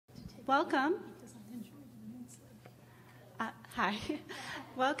welcome. Hi.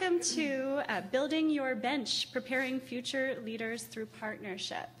 Welcome to Building Your Bench, Preparing Future Leaders Through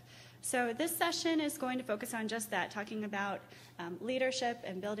Partnership. So this session is going to focus on just that, talking about leadership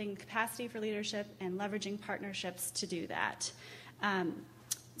and building capacity for leadership and leveraging partnerships to do that.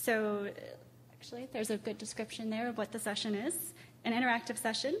 So actually, there's a good description there of what the session is. An interactive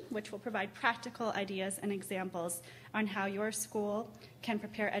session which will provide practical ideas and examples on how your school can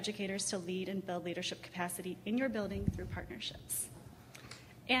prepare educators to lead and build leadership capacity in your building through partnerships.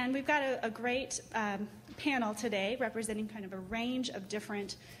 And we've got a great panel today representing kind of a range of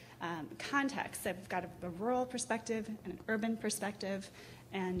different contexts. So we've got a rural perspective and an urban perspective,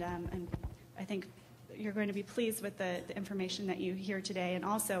 and I think you're going to be pleased with the information that you hear today, and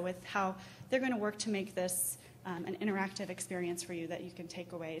also with how they're going to work to make this an interactive experience for you that you can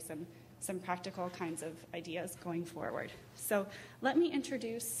take away some practical kinds of ideas going forward. So let me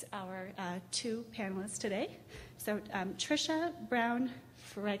introduce our two panelists today. So Tricia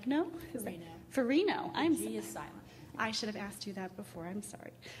Browne-Ferrigno. Ferrigno. G is silent. I should have asked you that before. I'm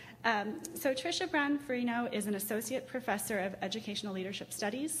sorry. So Tricia Browne-Ferrigno is an associate professor of educational leadership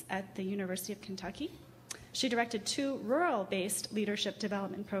studies at the University of Kentucky. She directed 2 rural-based leadership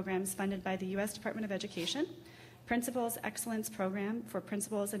development programs funded by the U.S. Department of Education: Principals Excellence Program for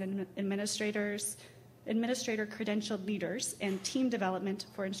principals and administrator credentialed leaders, and Team Development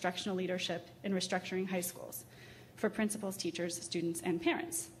for Instructional Leadership in Restructuring High Schools for principals, teachers, students, and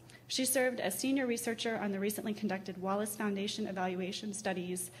parents. She served as senior researcher on the recently conducted Wallace Foundation Evaluation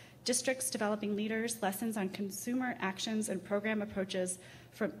Studies, Districts Developing Leaders, Lessons on Consumer Actions and Program Approaches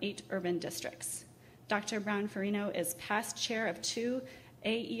from 8 Urban Districts. Dr. Browne-Ferrigno is past chair of 2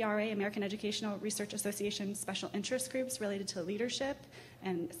 AERA, American Educational Research Association, special interest groups related to leadership,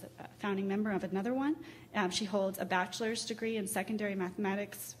 and is a founding member of another one. She holds a bachelor's degree in secondary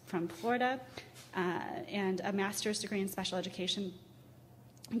mathematics from Florida and a master's degree in special education,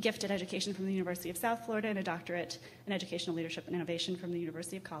 gifted education from the University of South Florida, and a doctorate in educational leadership and innovation from the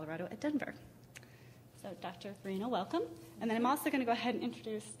University of Colorado at Denver. So Dr. Ferrigno, welcome. And then I'm also going to go ahead and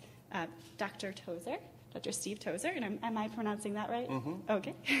introduce Dr. Tozer, Dr. Steve Tozer, and am I pronouncing that right? Mm-hmm.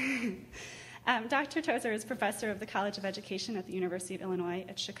 Okay. Dr. Tozer is professor of the College of Education at the University of Illinois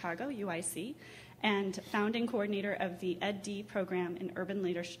at Chicago, UIC, and founding coordinator of the EdD program in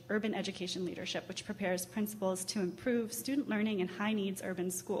urban education leadership, which prepares principals to improve student learning in high-needs urban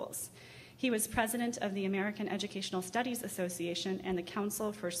schools. He was president of the American Educational Studies Association and the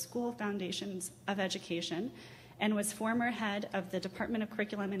Council for School Foundations of Education, and was former head of the Department of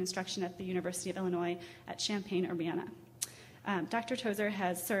Curriculum and Instruction at the University of Illinois at Champaign-Urbana. Dr. Tozer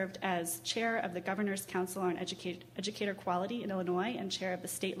has served as chair of the Governor's Council on Educator Quality in Illinois and chair of the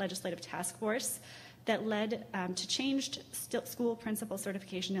State Legislative Task Force that led to changed school principal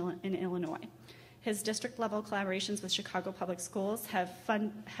certification in Illinois. His district-level collaborations with Chicago Public Schools have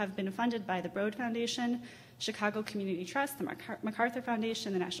been funded by the Broad Foundation, Chicago Community Trust, the MacArthur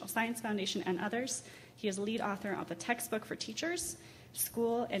Foundation, the National Science Foundation, and others. He is lead author of a textbook for teachers,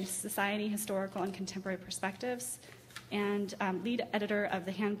 School and Society, Historical and Contemporary Perspectives, and lead editor of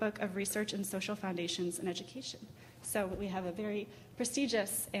the Handbook of Research and Social Foundations in Education. So we have a very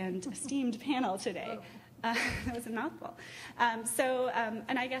prestigious and esteemed panel today. That was a mouthful.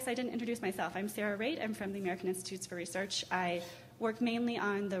 And I guess I didn't introduce myself. I'm Sara Wraight. I'm from the American Institutes for Research. I work mainly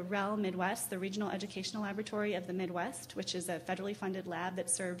on the REL Midwest, the Regional Educational Laboratory of the Midwest, which is a federally funded lab that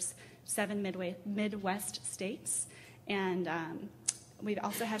serves 7 Midwest states. And we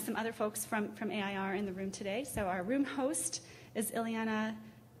also have some other folks from AIR in the room today. So our room host is Ileana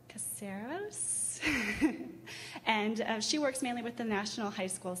Caceros. And she works mainly with the National High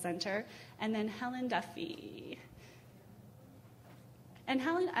School Center. And then Helen Duffy. And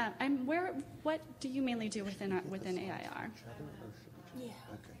Helen, what do you mainly do within AIR? Yeah.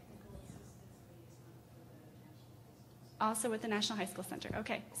 Okay. Also with the National High School Center.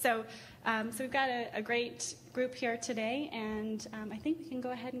 Okay, so we've got a great group here today, and I think we can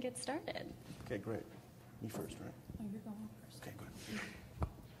go ahead and get started. Okay, great. Me first, right? Oh, you're going first. Okay,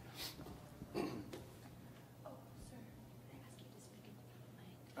 good.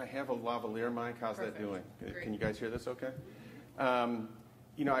 I have a lavalier mic. How's Perfect. that doing? Great. Can you guys hear this okay?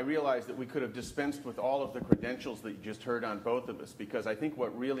 I realized that we could have dispensed with all of the credentials that you just heard on both of us, because I think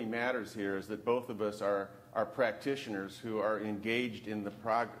what really matters here is that both of us are practitioners who are engaged in the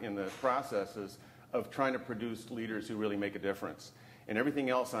processes of trying to produce leaders who really make a difference. And everything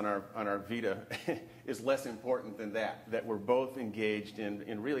else on our vita is less important than that we're both engaged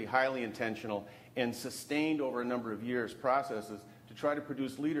in really highly intentional and sustained over a number of years processes to try to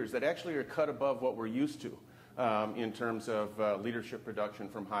produce leaders that actually are cut above what we're used to. in terms of leadership production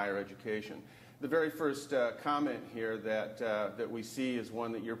from higher education. The very first comment here that we see is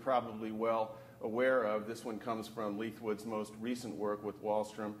one that you're probably well aware of. This one comes from Leithwood's most recent work with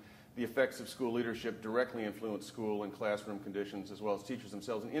Wallstrom. The effects of school leadership directly influence school and classroom conditions as well as teachers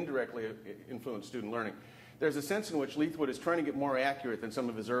themselves, and indirectly influence student learning. There's a sense in which Leithwood is trying to get more accurate than some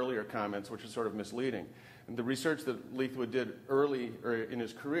of his earlier comments, which is sort of misleading. And the research that Leithwood did early in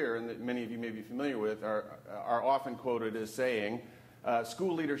his career, and that many of you may be familiar with, are often quoted as saying,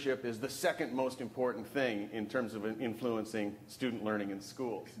 school leadership is the second most important thing in terms of influencing student learning in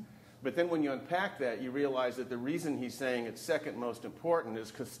schools. But then when you unpack that, you realize that the reason he's saying it's second most important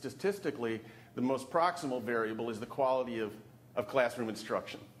is because statistically, the most proximal variable is the quality of classroom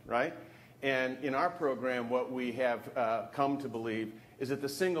instruction, right? And in our program, what we have come to believe is that the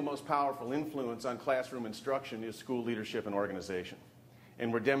single most powerful influence on classroom instruction is school leadership and organization.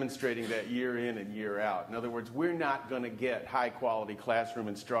 And we're demonstrating that year in and year out. In other words, we're not going to get high-quality classroom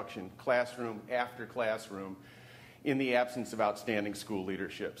instruction, classroom after classroom, in the absence of outstanding school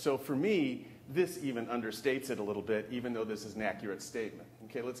leadership. So for me, this even understates it a little bit, even though this is an accurate statement.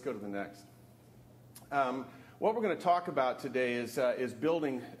 Okay, let's go to the next. What we're going to talk about today is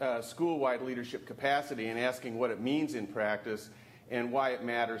building school-wide leadership capacity and asking what it means in practice and why it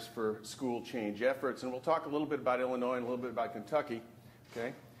matters for school change efforts. And we'll talk a little bit about Illinois and a little bit about Kentucky.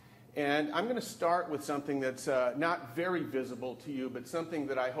 Okay? And I'm going to start with something that's not very visible to you, but something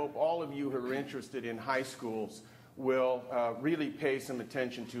that I hope all of you who are interested in high schools will really pay some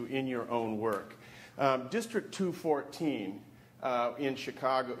attention to in your own work. District 214 in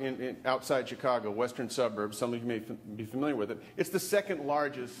Chicago, outside Chicago, western suburbs, some of you may be familiar with it. It's the second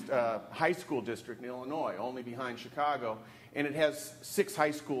largest high school district in Illinois, only behind Chicago, and it has 6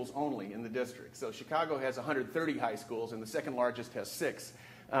 high schools only in the district. So Chicago has 130 high schools, and the second largest has 6.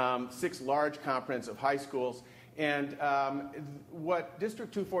 6 large comprehensive high schools. And what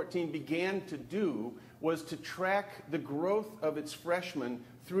District 214 began to do was to track the growth of its freshmen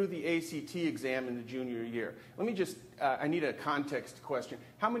through the ACT exam in the junior year. Let me just, I need a context question.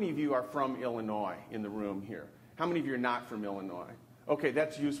 How many of you are from Illinois in the room here? How many of you are not from Illinois? Okay,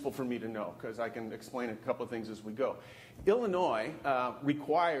 that's useful for me to know because I can explain a couple of things as we go. Illinois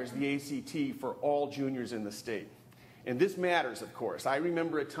requires the ACT for all juniors in the state. And this matters, of course. I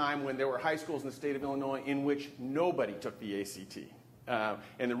remember a time when there were high schools in the state of Illinois in which nobody took the ACT.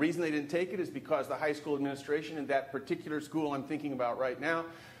 And the reason they didn't take it is because the high school administration in that particular school I'm thinking about right now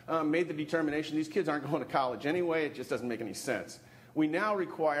made the determination these kids aren't going to college anyway. It just doesn't make any sense. We now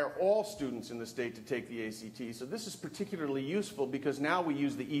require all students in the state to take the ACT. So this is particularly useful because now we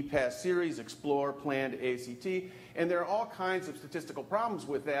use the EPASS series, Explore, Plan to ACT, and there are all kinds of statistical problems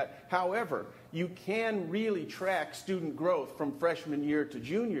with that. However, you can really track student growth from freshman year to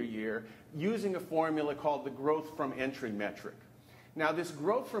junior year using a formula called the growth from entry metric. Now, this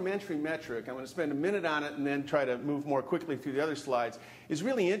growth from entry metric, I'm going to spend a minute on it and then try to move more quickly through the other slides, is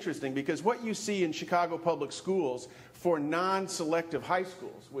really interesting because what you see in Chicago public schools for non-selective high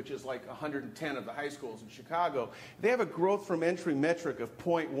schools, which is like 110 of the high schools in Chicago, they have a growth from entry metric of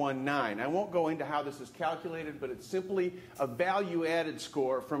 0.19. I won't go into how this is calculated, but it's simply a value-added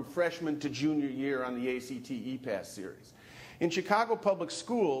score from freshman to junior year on the ACT EPASS series. In Chicago public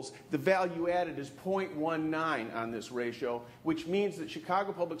schools, the value added is 0.19 on this ratio, which means that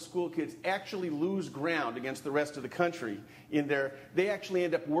Chicago public school kids actually lose ground against the rest of the country. They actually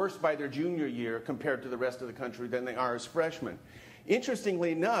end up worse by their junior year compared to the rest of the country than they are as freshmen.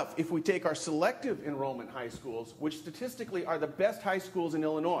 Interestingly enough, if we take our selective enrollment high schools, which statistically are the best high schools in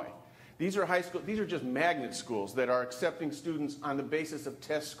Illinois, these are just magnet schools that are accepting students on the basis of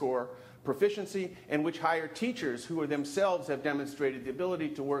test score proficiency, and which hire teachers who themselves have demonstrated the ability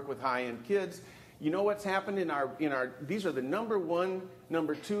to work with high-end kids. You know what's happened these are the number 1,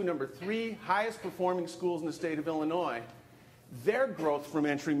 number 2, number 3 highest performing schools in the state of Illinois. Their growth from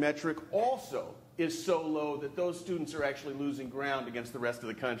entry metric also is so low that those students are actually losing ground against the rest of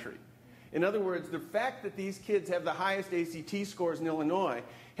the country. In other words, the fact that these kids have the highest ACT scores in Illinois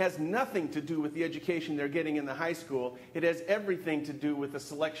has nothing to do with the education they're getting in the high school. It has everything to do with the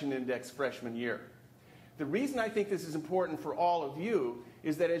selection index freshman year. The reason I think this is important for all of you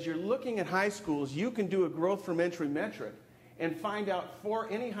is that as you're looking at high schools, you can do a growth from entry metric and find out for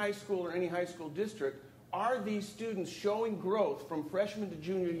any high school or any high school district, are these students showing growth from freshman to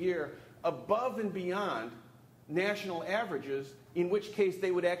junior year above and beyond national averages, in which case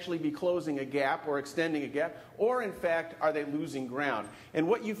they would actually be closing a gap or extending a gap, or in fact, are they losing ground? And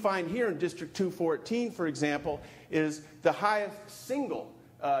what you find here in District 214, for example, is the highest single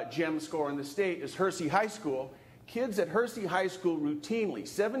GEM score in the state is Hersey High School. kids at Hersey High School routinely,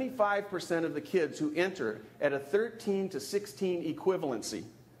 75% of the kids who enter at a 13 to 16 equivalency,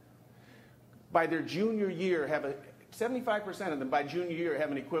 by their junior year, 75% of them by junior year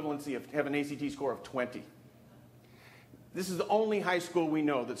have an equivalency have an ACT score of 20. This is the only high school we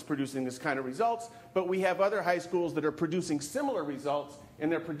know that's producing this kind of results, but we have other high schools that are producing similar results,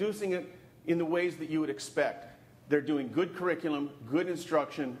 and they're producing it in the ways that you would expect. They're doing good curriculum, good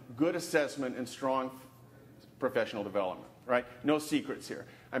instruction, good assessment, and strong professional development, right? No secrets here.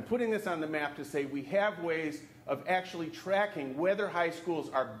 I'm putting this on the map to say we have ways of actually tracking whether high schools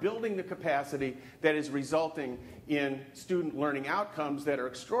are building the capacity that is resulting in student learning outcomes that are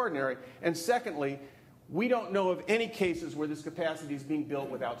extraordinary. And secondly, we don't know of any cases where this capacity is being built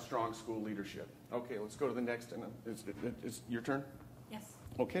without strong school leadership. Okay, let's go to the next. Is your turn? Yes.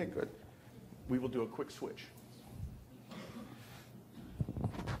 Okay, good. We will do a quick switch.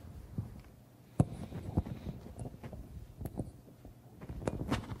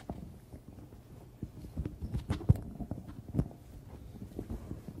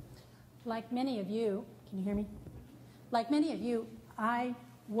 Like many of you, can you hear me? Like many of you, I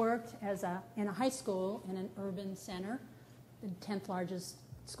worked in a high school in an urban center, the 10th largest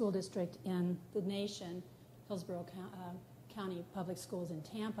school district in the nation, Hillsborough County Public Schools in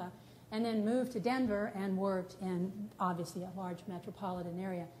Tampa, and then moved to Denver and worked in, obviously, a large metropolitan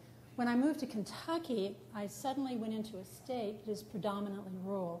area. When I moved to Kentucky, I suddenly went into a state that is predominantly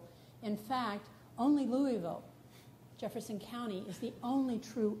rural. In fact, only Louisville, Jefferson County, is the only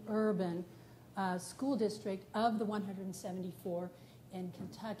true urban school district of the 174 in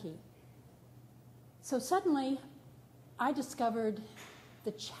Kentucky. So suddenly, I discovered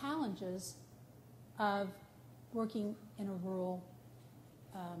the challenges of working in a rural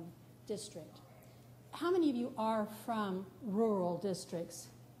district. How many of you are from rural districts?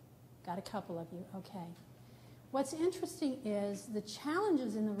 Got a couple of you, okay. What's interesting is the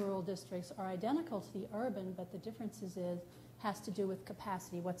challenges in the rural districts are identical to the urban, but the differences has to do with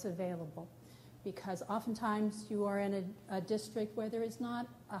capacity, what's available. Because oftentimes you are in a district where there is not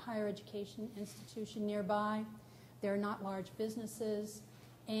a higher education institution nearby, there are not large businesses,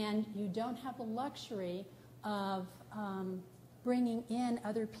 and you don't have the luxury of bringing in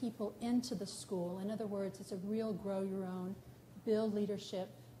other people into the school. In other words, it's a real grow your own, build leadership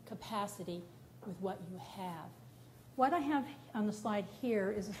capacity with what you have. What I have on the slide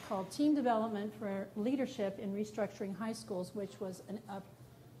here is called Team Development for Leadership in Restructuring High Schools, which was a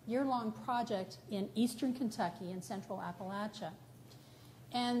year-long project in eastern Kentucky and central Appalachia.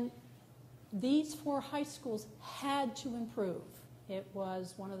 And these 4 high schools had to improve. It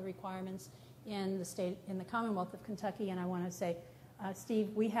was one of the requirements in the Commonwealth of Kentucky, and I want to say, Steve,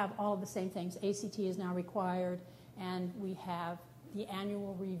 we have all of the same things. ACT is now required, and we have the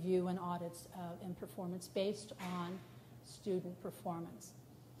annual review and audits and performance based on student performance.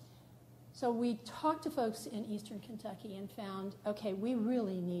 So we talked to folks in eastern Kentucky and found, okay, we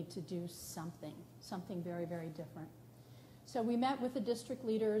really need to do something very, very different. So we met with the district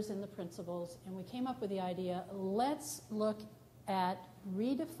leaders and the principals, and we came up with the idea, let's look at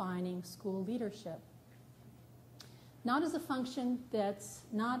redefining school leadership. Not as a function that's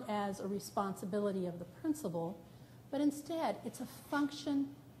not as a responsibility of the principal, but instead, it's a function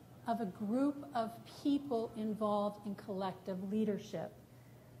of a group of people involved in collective leadership.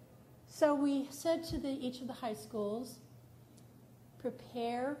 So we said to each of the high schools,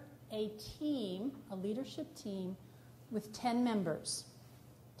 prepare a team, a leadership team, with 10 members.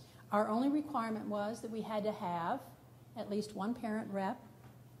 Our only requirement was that we had to have at least 1 parent rep,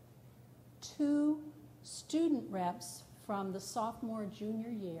 2 student reps from the sophomore, junior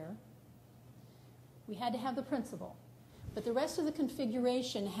year. We had to have the principal. But the rest of the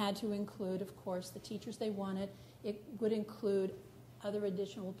configuration had to include, of course, the teachers they wanted. It would include other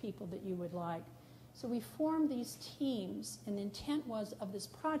additional people that you would like. So we formed these teams, and the intent of this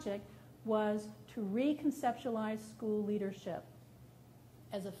project was to reconceptualize school leadership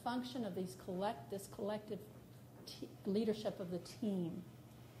as a function of this collective leadership of the team.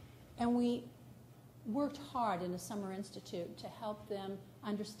 And we worked hard in a summer institute to help them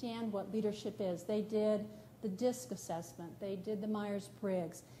understand what leadership is. They did the DISC assessment. They did the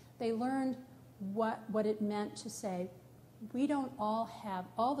Myers-Briggs. They learned what it meant to say, we don't all have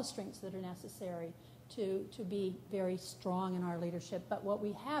all the strengths that are necessary to be very strong in our leadership, but what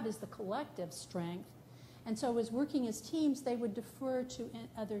we have is the collective strength. And so as working as teams, they would defer to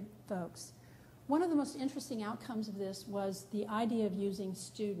other folks. One of the most interesting outcomes of this was the idea of using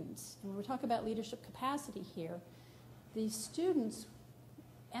students. And when we talk about leadership capacity here, the students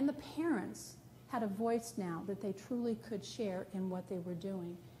and the parents had a voice now that they truly could share in what they were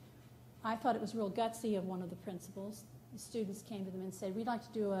doing. I thought it was real gutsy of one of the principals. The students came to them and said, we'd like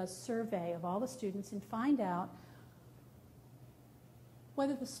to do a survey of all the students and find out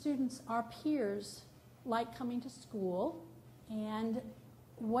whether the students, our peers, like coming to school, and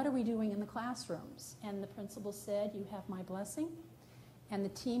what are we doing in the classrooms? And the principal said, you have my blessing. And the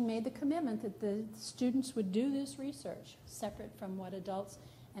team made the commitment that the students would do this research separate from what adults,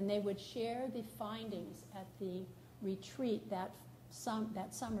 and they would share the findings at the retreat that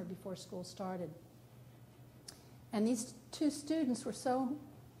summer before school started. And these two students were so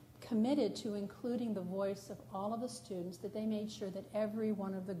committed to including the voice of all of the students that they made sure that every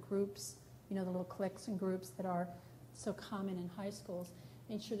one of the groups, you know, the little cliques and groups that are so common in high schools,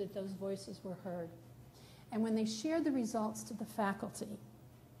 made sure that those voices were heard. And when they shared the results to the faculty,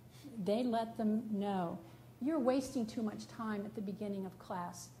 they let them know, you're wasting too much time at the beginning of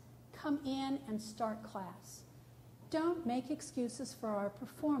class. Come in and start class. Don't make excuses for our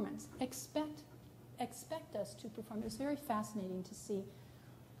performance. Expect us to perform. It was very fascinating to see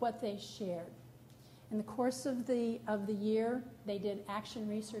what they shared. In the course of the year, they did action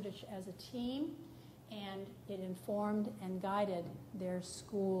research as a team, and it informed and guided their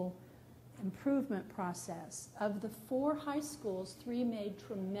school improvement process. Of the 4 high schools, 3 made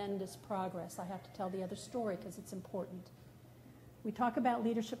tremendous progress. I have to tell the other story because it's important. We talk about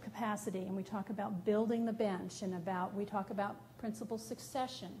leadership capacity, and we talk about building the bench, and we talk about principal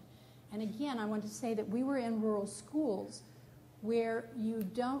succession. And again, I want to say that we were in rural schools where you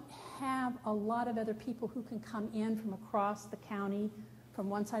don't have a lot of other people who can come in from across the county, from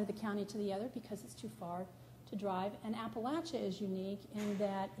one side of the county to the other, because it's too far to drive. And Appalachia is unique in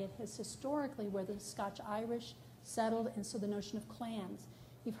that it has historically where the Scotch-Irish settled, and so the notion of clans.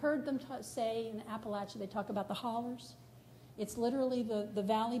 You've heard them say in Appalachia, they talk about the hollers. It's literally the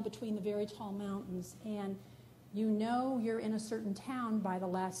valley between the very tall mountains, and you know you're in a certain town by the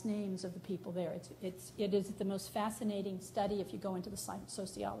last names of the people there. It is the most fascinating study if you go into the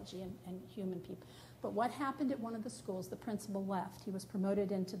sociology and human people. But what happened at one of the schools, the principal left. He was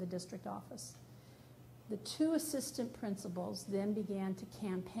promoted into the district office. The 2 assistant principals then began to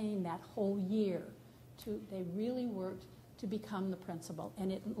campaign that whole year. They really worked to become the principal,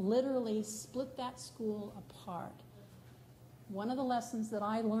 and it literally split that school apart. One of the lessons that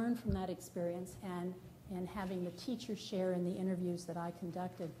I learned from that experience, and having the teachers share in the interviews that I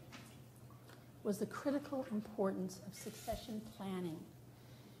conducted, was the critical importance of succession planning.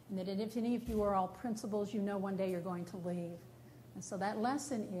 And that if any of you are all principals, you know one day you're going to leave. And so that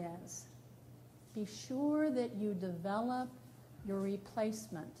lesson is, be sure that you develop your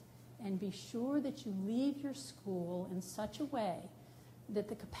replacement, and be sure that you leave your school in such a way that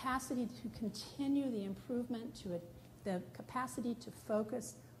the capacity to continue the improvement, the capacity to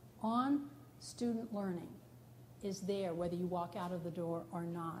focus on student learning is there, whether you walk out of the door or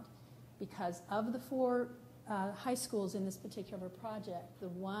not. Because of the 4 high schools in this particular project, the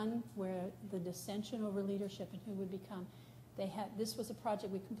one where the dissension over leadership and who would become, this was a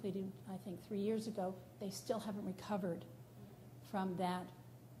project we completed, I think, 3 years ago. They still haven't recovered from that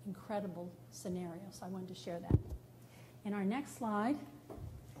incredible scenario. So I wanted to share that. In our next slide,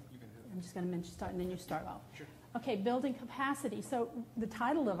 I'm just going to mention start, and then you start off. Sure. Okay, building capacity. So the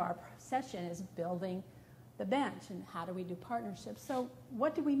title of our session is Building the Bench, and how do we do partnerships? So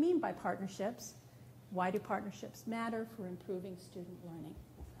what do we mean by partnerships? Why do partnerships matter for improving student learning?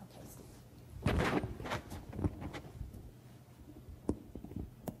 Okay, Steve.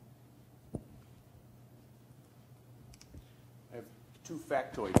 I have 2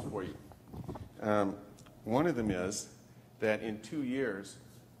 factoids for you. One of them is that in 2 years,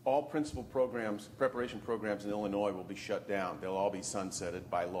 all principal programs, preparation programs in Illinois will be shut down. They'll all be sunsetted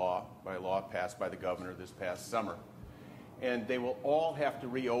by law passed by the governor this past summer. And they will all have to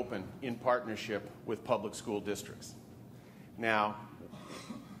reopen in partnership with public school districts. Now,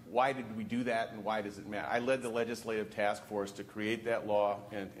 why did we do that, and why does it matter? I led the legislative task force to create that law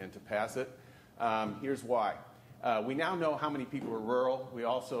and to pass it. Here's why. We now know how many people are rural. We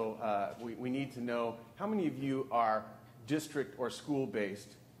also we need to know how many of you are district or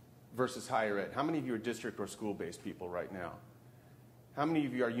school-based versus higher ed. How many of you are district or school-based people right now? How many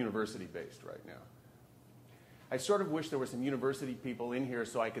of you are university-based right now? I sort of wish there were some university people in here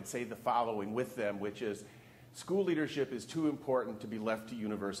so I could say the following with them, which is, school leadership is too important to be left to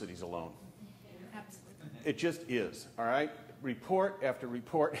universities alone. Absolutely. It just is, all right? Report after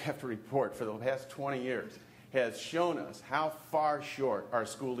report after report for the past 20 years has shown us how far short our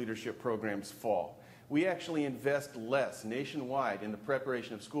school leadership programs fall. We actually invest less nationwide in the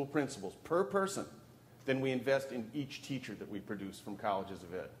preparation of school principals per person than we invest in each teacher that we produce from colleges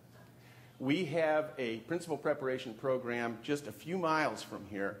of ed. We have a principal preparation program just a few miles from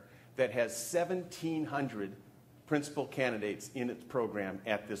here that has 1,700 principal candidates in its program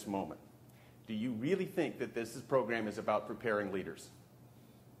at this moment. Do you really think that this program is about preparing leaders?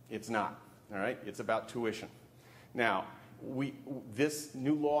 It's not, all right? It's about tuition. Now, this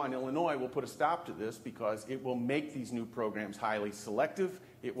new law in Illinois will put a stop to this because it will make these new programs highly selective.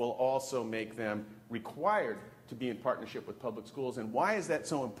 It will also make them required to be in partnership with public schools. And why is that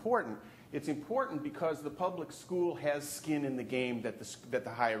so important? It's important because the public school has skin in the game that the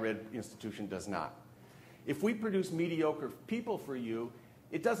higher ed institution does not. If we produce mediocre people for you,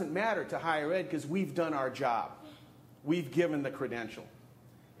 it doesn't matter to higher ed because we've done our job. We've given the credential,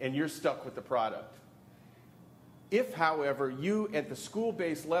 and you're stuck with the product. If, however, you at the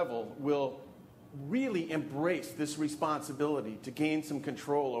school-based level will really embrace this responsibility to gain some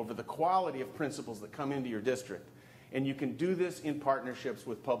control over the quality of principals that come into your district, and you can do this in partnerships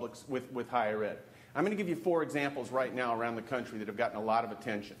with higher ed. I'm going to give you 4 examples right now around the country that have gotten a lot of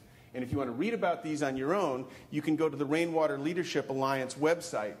attention. And if you want to read about these on your own, you can go to the Rainwater Leadership Alliance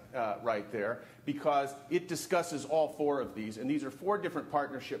website right there, because it discusses all 4 of these, and these are 4 different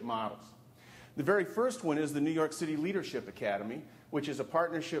partnership models. The very first one is the New York City Leadership Academy, which is a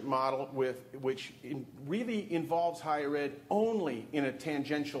partnership model which really involves higher ed only in a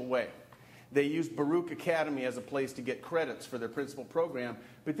tangential way. They use Baruch Academy as a place to get credits for their principal program,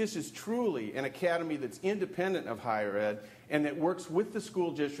 but this is truly an academy that's independent of higher ed and that works with the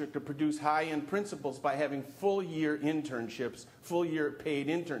school district to produce high-end principals by having full-year internships, full-year paid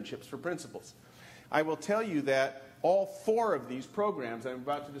internships for principals. I will tell you that all 4 of these programs I'm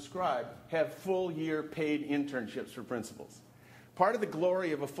about to describe have full-year paid internships for principals. Part of the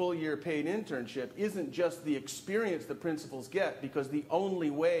glory of a full-year paid internship isn't just the experience the principals get, because the only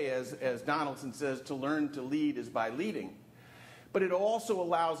way, as Donaldson says, to learn to lead is by leading. But it also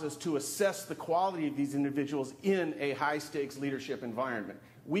allows us to assess the quality of these individuals in a high-stakes leadership environment.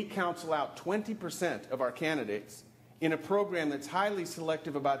 We counsel out 20% of our candidates in a program that's highly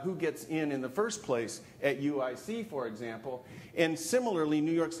selective about who gets in the first place at UIC, for example. And similarly,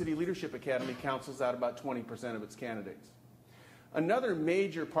 New York City Leadership Academy counsels out about 20% of its candidates. Another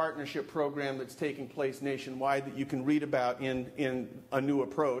major partnership program that's taking place nationwide that you can read about in a new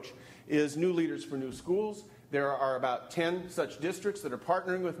approach is New Leaders for New Schools. There are about 10 such districts that are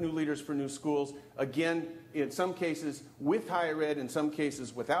partnering with New Leaders for New Schools, again, in some cases with higher ed, in some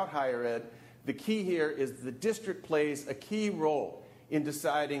cases without higher ed. The key here is the district plays a key role in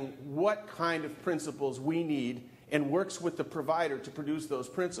deciding what kind of principals we need and works with the provider to produce those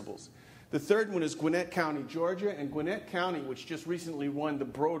principals. The third one is Gwinnett County, Georgia, and Gwinnett County, which just recently won the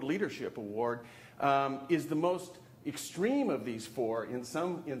Broad Leadership Award, is the most extreme of these 4 in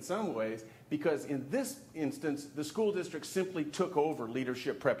some ways, because in this instance, the school district simply took over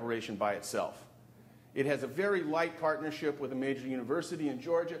leadership preparation by itself. It has a very light partnership with a major university in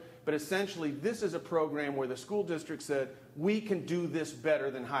Georgia, but essentially this is a program where the school district said, we can do this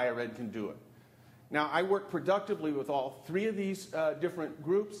better than higher ed can do it. Now, I work productively with all 3 of these different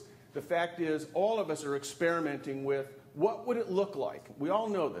groups. The fact is, all of us are experimenting with what would it look like. We all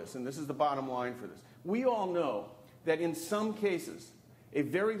know this, and this is the bottom line for this. We all know that in some cases, a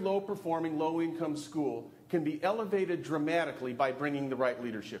very low-performing, low-income school can be elevated dramatically by bringing the right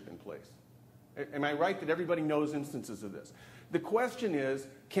leadership in place. Am I right that everybody knows instances of this? The question is,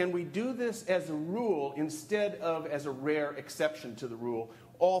 can we do this as a rule instead of as a rare exception to the rule?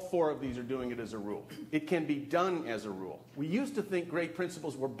 All 4 of these are doing it as a rule. It can be done as a rule. We used to think great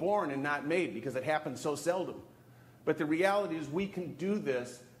principals were born and not made because it happens so seldom. But the reality is we can do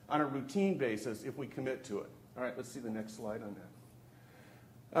this on a routine basis if we commit to it. All right, let's see the next slide on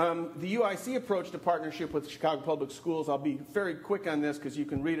that. The UIC approach to partnership with Chicago Public Schools, I'll be very quick on this because you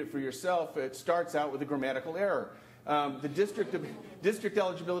can read it for yourself. It starts out with a grammatical error. The district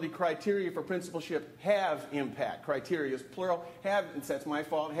eligibility criteria for principalship have impact. Criteria is plural. Have, and that's my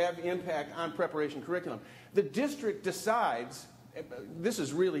fault, have impact on preparation curriculum. The district decides, this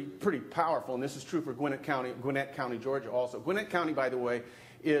is really pretty powerful, and this is true for Gwinnett County, Georgia also. Gwinnett County, by the way,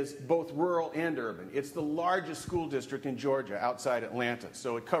 is both rural and urban. It's the largest school district in Georgia outside Atlanta.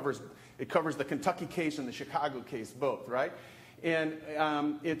 So it covers the Kentucky case and the Chicago case both, right? And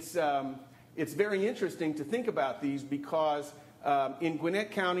it's very interesting to think about these because in Gwinnett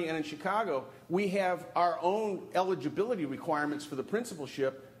County and in Chicago, we have our own eligibility requirements for the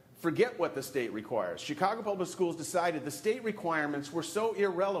principalship. Forget what the state requires. Chicago Public Schools decided the state requirements were so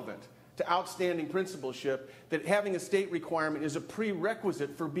irrelevant to outstanding principalship that having a state requirement is a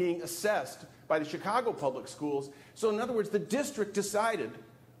prerequisite for being assessed by the Chicago Public Schools. So in other words, the district decided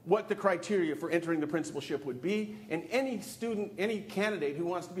what the criteria for entering the principalship would be, and any student, any candidate who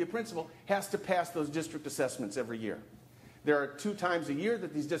wants to be a principal has to pass those district assessments every year. There are 2 times a year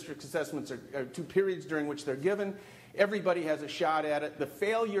that these district assessments are 2 periods during which they're given. Everybody has a shot at it. The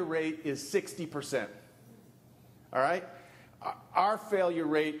failure rate is 60%. All right? Our failure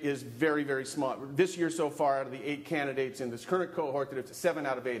rate is very, very small. This year so far, out of the 8 candidates in this current cohort, 7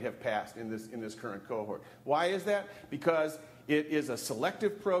 out of 8 have passed in this current cohort. Why is that? Because it is a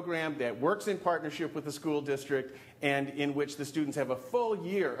selective program that works in partnership with the school district and in which the students have a full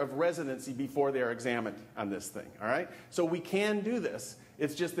year of residency before they're examined on this thing. All right? So we can do this.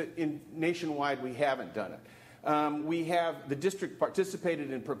 It's just that nationwide we haven't done it. The district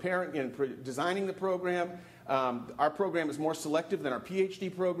participated in designing the program. Our program is more selective than our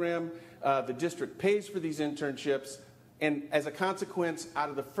PhD program. The district pays for these internships. And as a consequence, out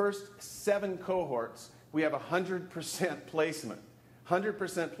of the first 7 cohorts, we have 100% placement.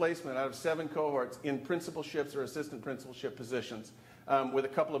 100% placement out of 7 cohorts in principalships or assistant principalship positions, with a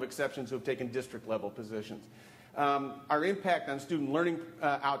couple of exceptions who have taken district-level positions. Our impact on student learning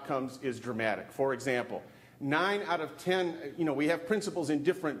outcomes is dramatic. For example, 9 out of 10, we have principals in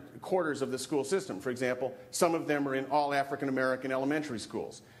different quarters of the school system. For example, some of them are in all African-American elementary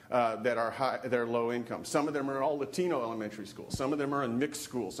schools that are low income. Some of them are all Latino elementary schools. Some of them are in mixed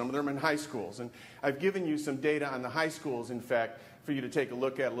schools. Some of them are in high schools. And I've given you some data on the high schools, in fact, for you to take a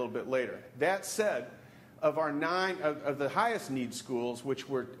look at a little bit later. That said, of our 9 of the highest need schools, which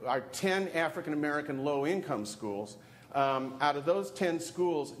were our 10 African-American low-income schools, out of those 10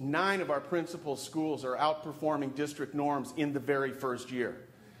 schools, 9 of our principal schools are outperforming district norms in the very first year.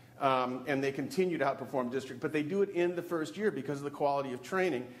 And they continue to outperform district, but they do it in the first year because of the quality of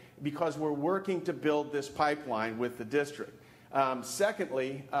training, because we're working to build this pipeline with the district.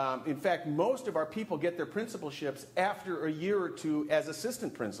 Secondly, in fact, most of our people get their principalships after a year or 2 as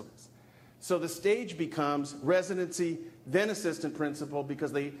assistant principals. So the stage becomes residency, then assistant principal,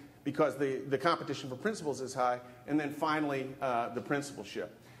 because the competition for principals is high, and then finally the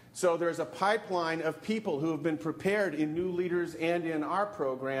principalship. So there's a pipeline of people who have been prepared in New Leaders and in our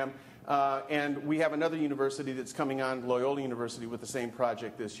program, and we have another university that's coming on, Loyola University, with the same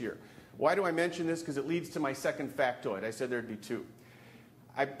project this year. Why do I mention this? Because it leads to my second factoid. I said there'd be 2.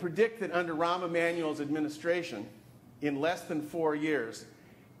 I predict that under Rahm Emanuel's administration, in less than 4 years,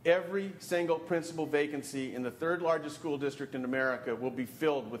 every single principal vacancy in the 3rd largest school district in America will be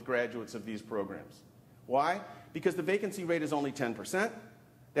filled with graduates of these programs. Why? Because the vacancy rate is only 10%.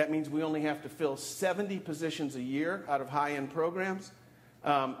 That means we only have to fill 70 positions a year out of high-end programs.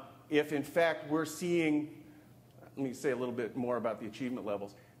 If, in fact, we're seeing, let me say a little bit more about the achievement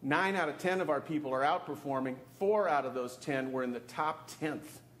levels. 9 out of 10 of our people are outperforming. 4 out of those 10 were in the top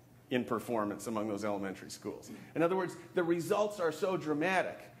 10th in performance among those elementary schools. In other words, the results are so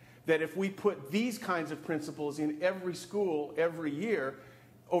dramatic that if we put these kinds of principals in every school every year,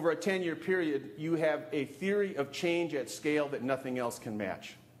 over a 10-year period, you have a theory of change at scale that nothing else can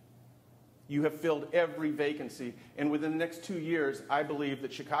match. You have filled every vacancy, and within the next 2 years, I believe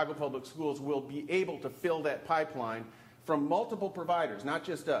that Chicago Public Schools will be able to fill that pipeline from multiple providers, not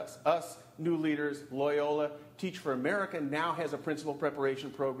just us. Us, New Leaders, Loyola, Teach for America now has a principal preparation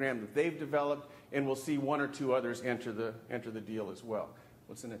program that they've developed, and we'll see 1 or 2 others enter the deal as well.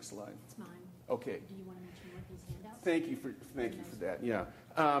 What's the next slide? It's mine. Okay. Do you want to mention what these handouts? Thank you for that. Yeah.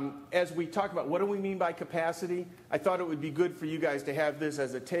 As we talk about what do we mean by capacity, I thought it would be good for you guys to have this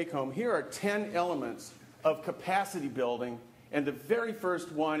as a take-home. Here are 10 elements of capacity building, and the very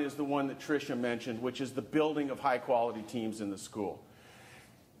first one is the one that Tricia mentioned, which is the building of high-quality teams in the school.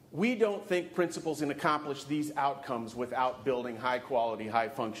 We don't think principals can accomplish these outcomes without building high-quality,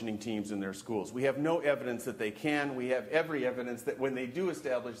 high-functioning teams in their schools. We have no evidence that they can. We have every evidence that when they do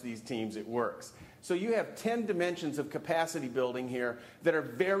establish these teams, it works. So you have 10 dimensions of capacity building here that are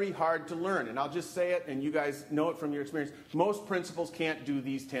very hard to learn. And I'll just say it, and you guys know it from your experience. Most principals can't do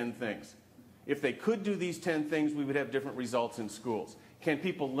these 10 things. If they could do these 10 things, we would have different results in schools. Can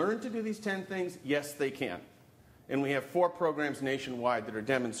people learn to do these 10 things? Yes, they can. And we have 4 programs nationwide that are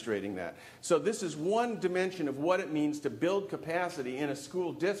demonstrating that. So this is one dimension of what it means to build capacity in a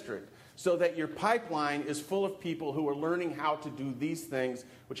school district so that your pipeline is full of people who are learning how to do these things,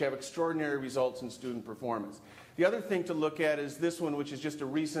 which have extraordinary results in student performance. The other thing to look at is this one, which is just a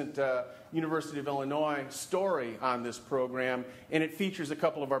recent University of Illinois story on this program, and it features a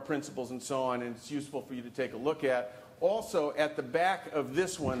couple of our principals and so on, and it's useful for you to take a look at. Also, at the back of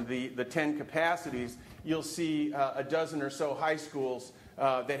this one, the 10 capacities, you'll see a dozen or so high schools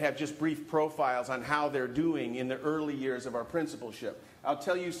that have just brief profiles on how they're doing in the early years of our principalship. I'll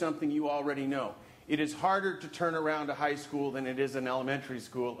tell you something you already know. It is harder to turn around a high school than it is an elementary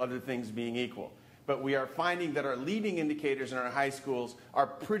school, other things being equal. But we are finding that our leading indicators in our high schools are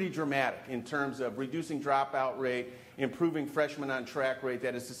pretty dramatic in terms of reducing dropout rate, improving freshman on track rate,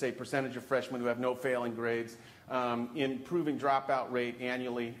 that is to say percentage of freshmen who have no failing grades, improving dropout rate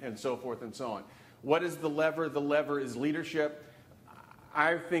annually, and so forth and so on. What is the lever? The lever is leadership.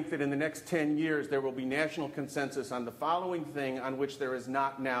 I think that in the next 10 years there will be national consensus on the following thing on which there is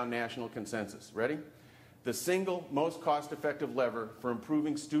not now national consensus. Ready? The single most cost-effective lever for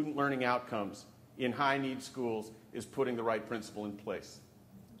improving student learning outcomes in high-need schools is putting the right principal in place.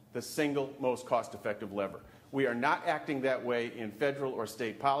 The single most cost-effective lever. We are not acting that way in federal or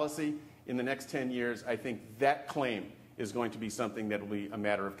state policy. In the next 10 years, I think that claim is going to be something that will be a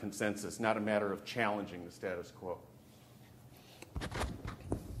matter of consensus, not a matter of challenging the status quo.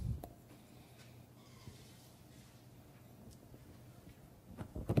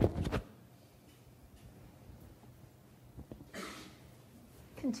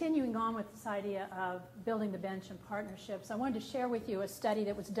 Continuing on with this idea of building the bench and partnerships, I wanted to share with you a study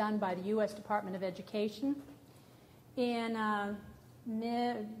that was done by the U.S. Department of Education in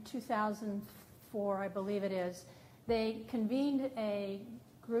mid-2004, I believe it is. They convened a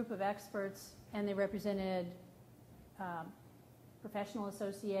group of experts, and they represented professional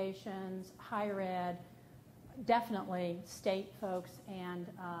associations, higher ed, definitely state folks, and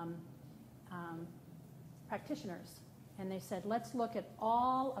practitioners. And they said, let's look at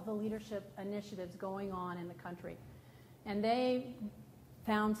all of the leadership initiatives going on in the country. And they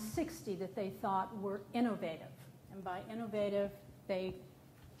found 60 that they thought were innovative. And by innovative, they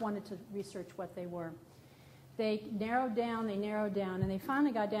wanted to research what they were. They narrowed down, and they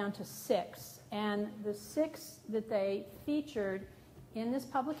finally got down to 6. And the 6 that they featured in this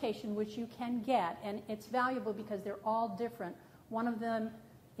publication, which you can get, and it's valuable because they're all different. One of them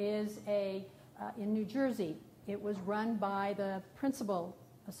is in New Jersey. It was run by the Principal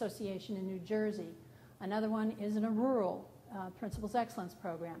Association in New Jersey. Another one is in a rural Principal's Excellence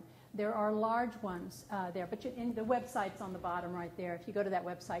Program. There are large ones there, but the website's on the bottom right there. If you go to that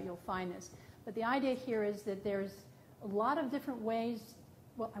website, you'll find this. But the idea here is that there's a lot of different ways.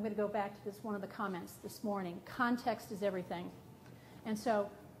 Well, I'm going to go back to one of the comments this morning. Context is everything. And so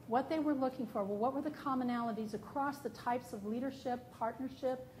what they were looking for, well, what were the commonalities across the types of leadership,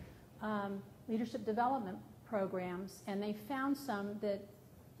 partnership, leadership development programs, and they found some that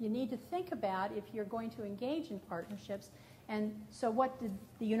you need to think about if you're going to engage in partnerships. And so what did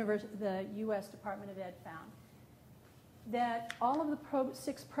the U.S. Department of Ed found? That all of the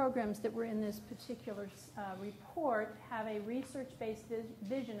 6 programs that were in this particular report have a research-based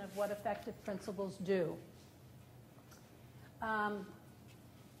vision of what effective principals do.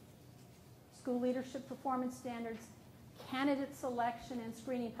 School leadership performance standards, candidate selection and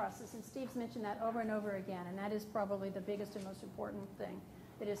screening process, and Steve's mentioned that over and over again, and that is probably the biggest and most important thing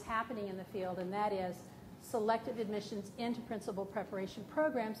that is happening in the field, and that is selective admissions into principal preparation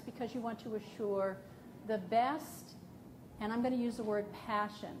programs, because you want to assure the best, and I'm going to use the word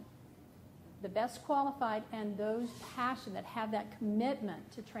passion, the best qualified and those passion that have that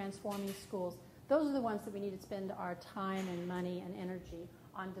commitment to transforming schools. Those are the ones that we need to spend our time and money and energy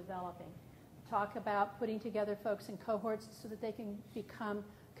on developing. Talk about putting together folks in cohorts so that they can become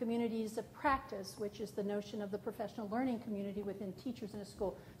communities of practice, which is the notion of the professional learning community within teachers in a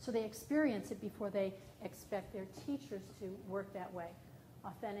school, so they experience it before they expect their teachers to work that way.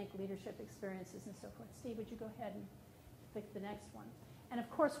 Authentic leadership experiences and so forth. Steve, would you go ahead and click the next one? And of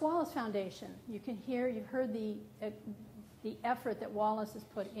course, Wallace Foundation. You've heard the effort that Wallace has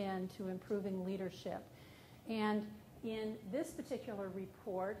put into improving leadership. And in this particular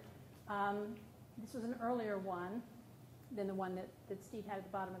report, this was an earlier one than the one that Steve had at the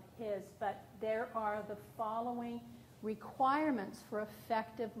bottom of his, but there are the following requirements for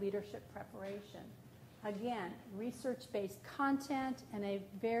effective leadership preparation. Again, research-based content and a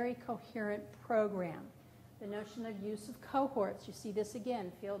very coherent program. The notion of use of cohorts, you see this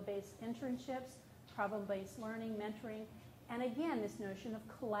again, field-based internships, problem-based learning, mentoring, and again, this notion of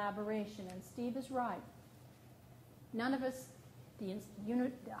collaboration, and Steve is right. None of us,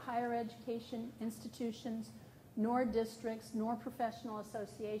 the higher education institutions, nor districts, nor professional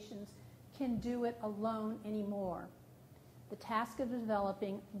associations can do it alone anymore. The task of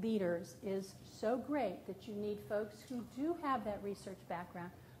developing leaders is so great that you need folks who do have that research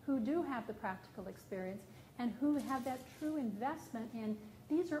background, who do have the practical experience, and who have that true investment in,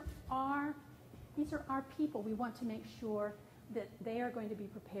 these are our people. We want to make sure that they are going to be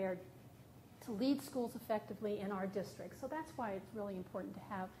prepared to lead schools effectively in our district. So that's why it's really important to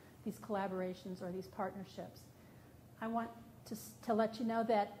have these collaborations or these partnerships. I want to let you know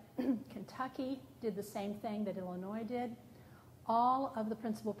that Kentucky did the same thing that Illinois did. All of the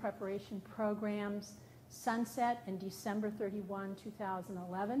principal preparation programs sunset in December 31,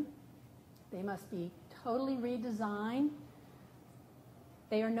 2011. They must be totally redesigned.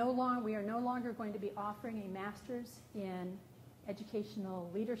 We are no longer going to be offering a master's in educational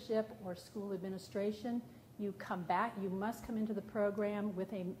leadership or school administration. You must come into the program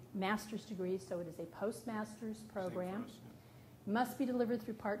with a master's degree, so it is a postmaster's program. Must be delivered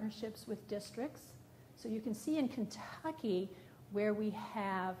through partnerships with districts. So you can see in Kentucky where we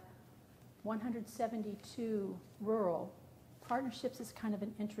have 172 rural partnerships is kind of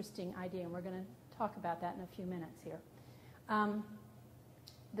an interesting idea, and we're going to talk about that in a few minutes here.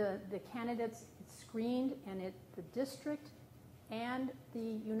 The candidates, it's screened, and the district and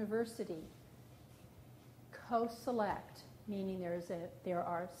the university co-select, meaning there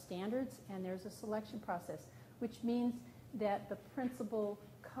are standards and there's a selection process, which means that the principal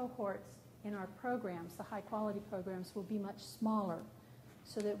cohorts in our programs, the high-quality programs, will be much smaller,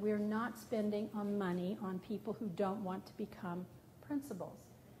 so that we're not spending money on people who don't want to become principals.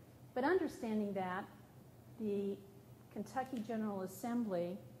 But understanding that, the Kentucky General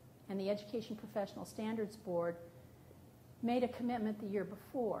Assembly and the Education Professional Standards Board made a commitment the year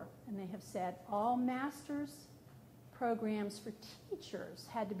before, and they have said all master's programs for teachers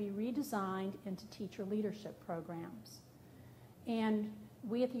had to be redesigned into teacher leadership programs. And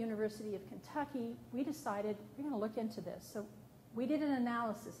we at the University of Kentucky, we decided we're going to look into this. So we did an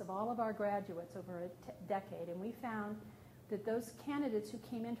analysis of all of our graduates over a decade, and we found that those candidates who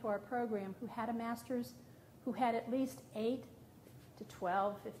came into our program who had a master's, who had at least 8 to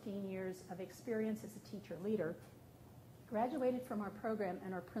 12, 15 years of experience as a teacher leader, graduated from our program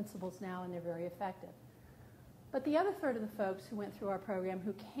and are principals now, and they're very effective. But the other third of the folks who went through our program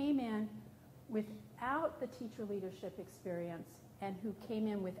who came in without the teacher leadership experience and who came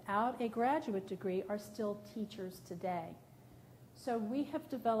in without a graduate degree are still teachers today. So we have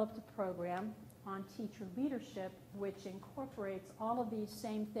developed a program on teacher leadership which incorporates all of these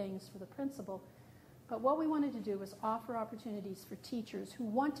same things for the principal. But what we wanted to do was offer opportunities for teachers who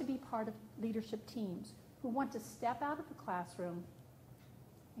want to be part of leadership teams, who want to step out of the classroom,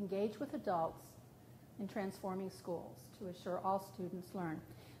 engage with adults in transforming schools to assure all students learn.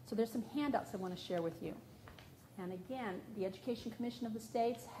 So there's some handouts I want to share with you. And again, the Education Commission of the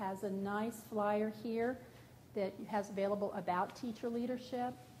States has a nice flyer here that has available about teacher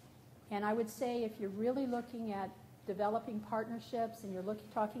leadership. And I would say if you're really looking at developing partnerships and you're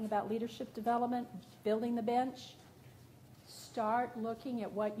talking about leadership development, building the bench, start looking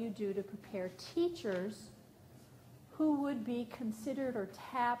at what you do to prepare teachers who would be considered or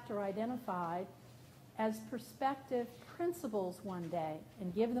tapped or identified as prospective principals one day,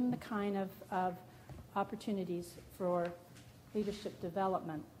 and give them the kind of opportunities for leadership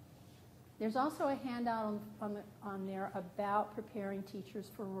development. There's also a handout on there about preparing teachers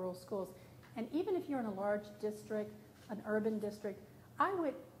for rural schools. And even if you're in a large district, an urban district, I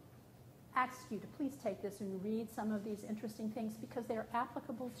would ask you to please take this and read some of these interesting things because they are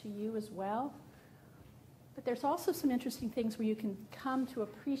applicable to you as well. But there's also some interesting things where you can come to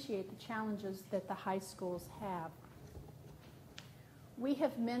appreciate the challenges that the high schools have. We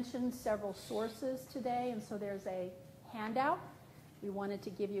have mentioned several sources today, and so there's a handout. We wanted to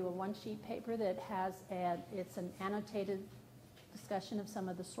give you a one-sheet paper that has it's an annotated discussion of some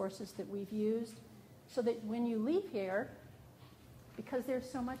of the sources that we've used, so that when you leave here, because there's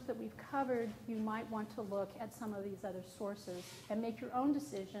so much that we've covered, you might want to look at some of these other sources and make your own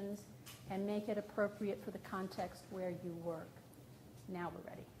decisions and make it appropriate for the context where you work. Now we're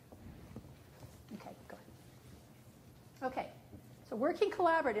ready. Okay, go ahead. Okay, so working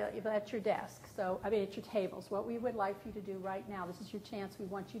collaboratively at your desk, at your tables, what we would like for you to do right now, this is your chance, we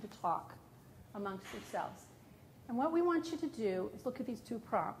want you to talk amongst yourselves. And what we want you to do is look at these two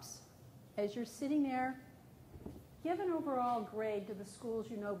prompts. As you're sitting there, give an overall grade to the schools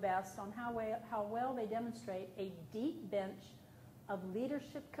you know best on how well they demonstrate a deep bench of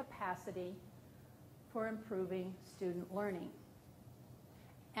leadership capacity for improving student learning.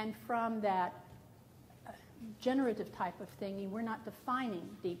 And from that generative type of thing, we're not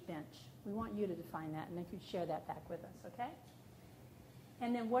defining deep bench. We want you to define that, and then you share that back with us, okay?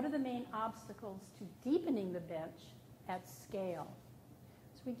 And then what are the main obstacles to deepening the bench at scale?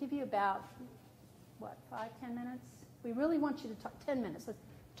 So we give you about, 5-10 minutes? We really want you to talk 10 minutes. Let's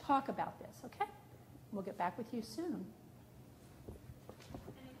talk about this, okay? We'll get back with you soon. And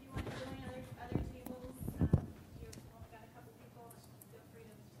if you want to join other tables, you've got a couple people, feel free to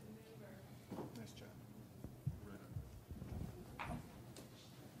move or... Nice job.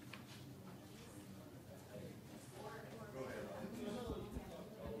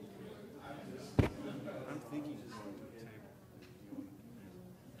 I'm thinking of going to the table.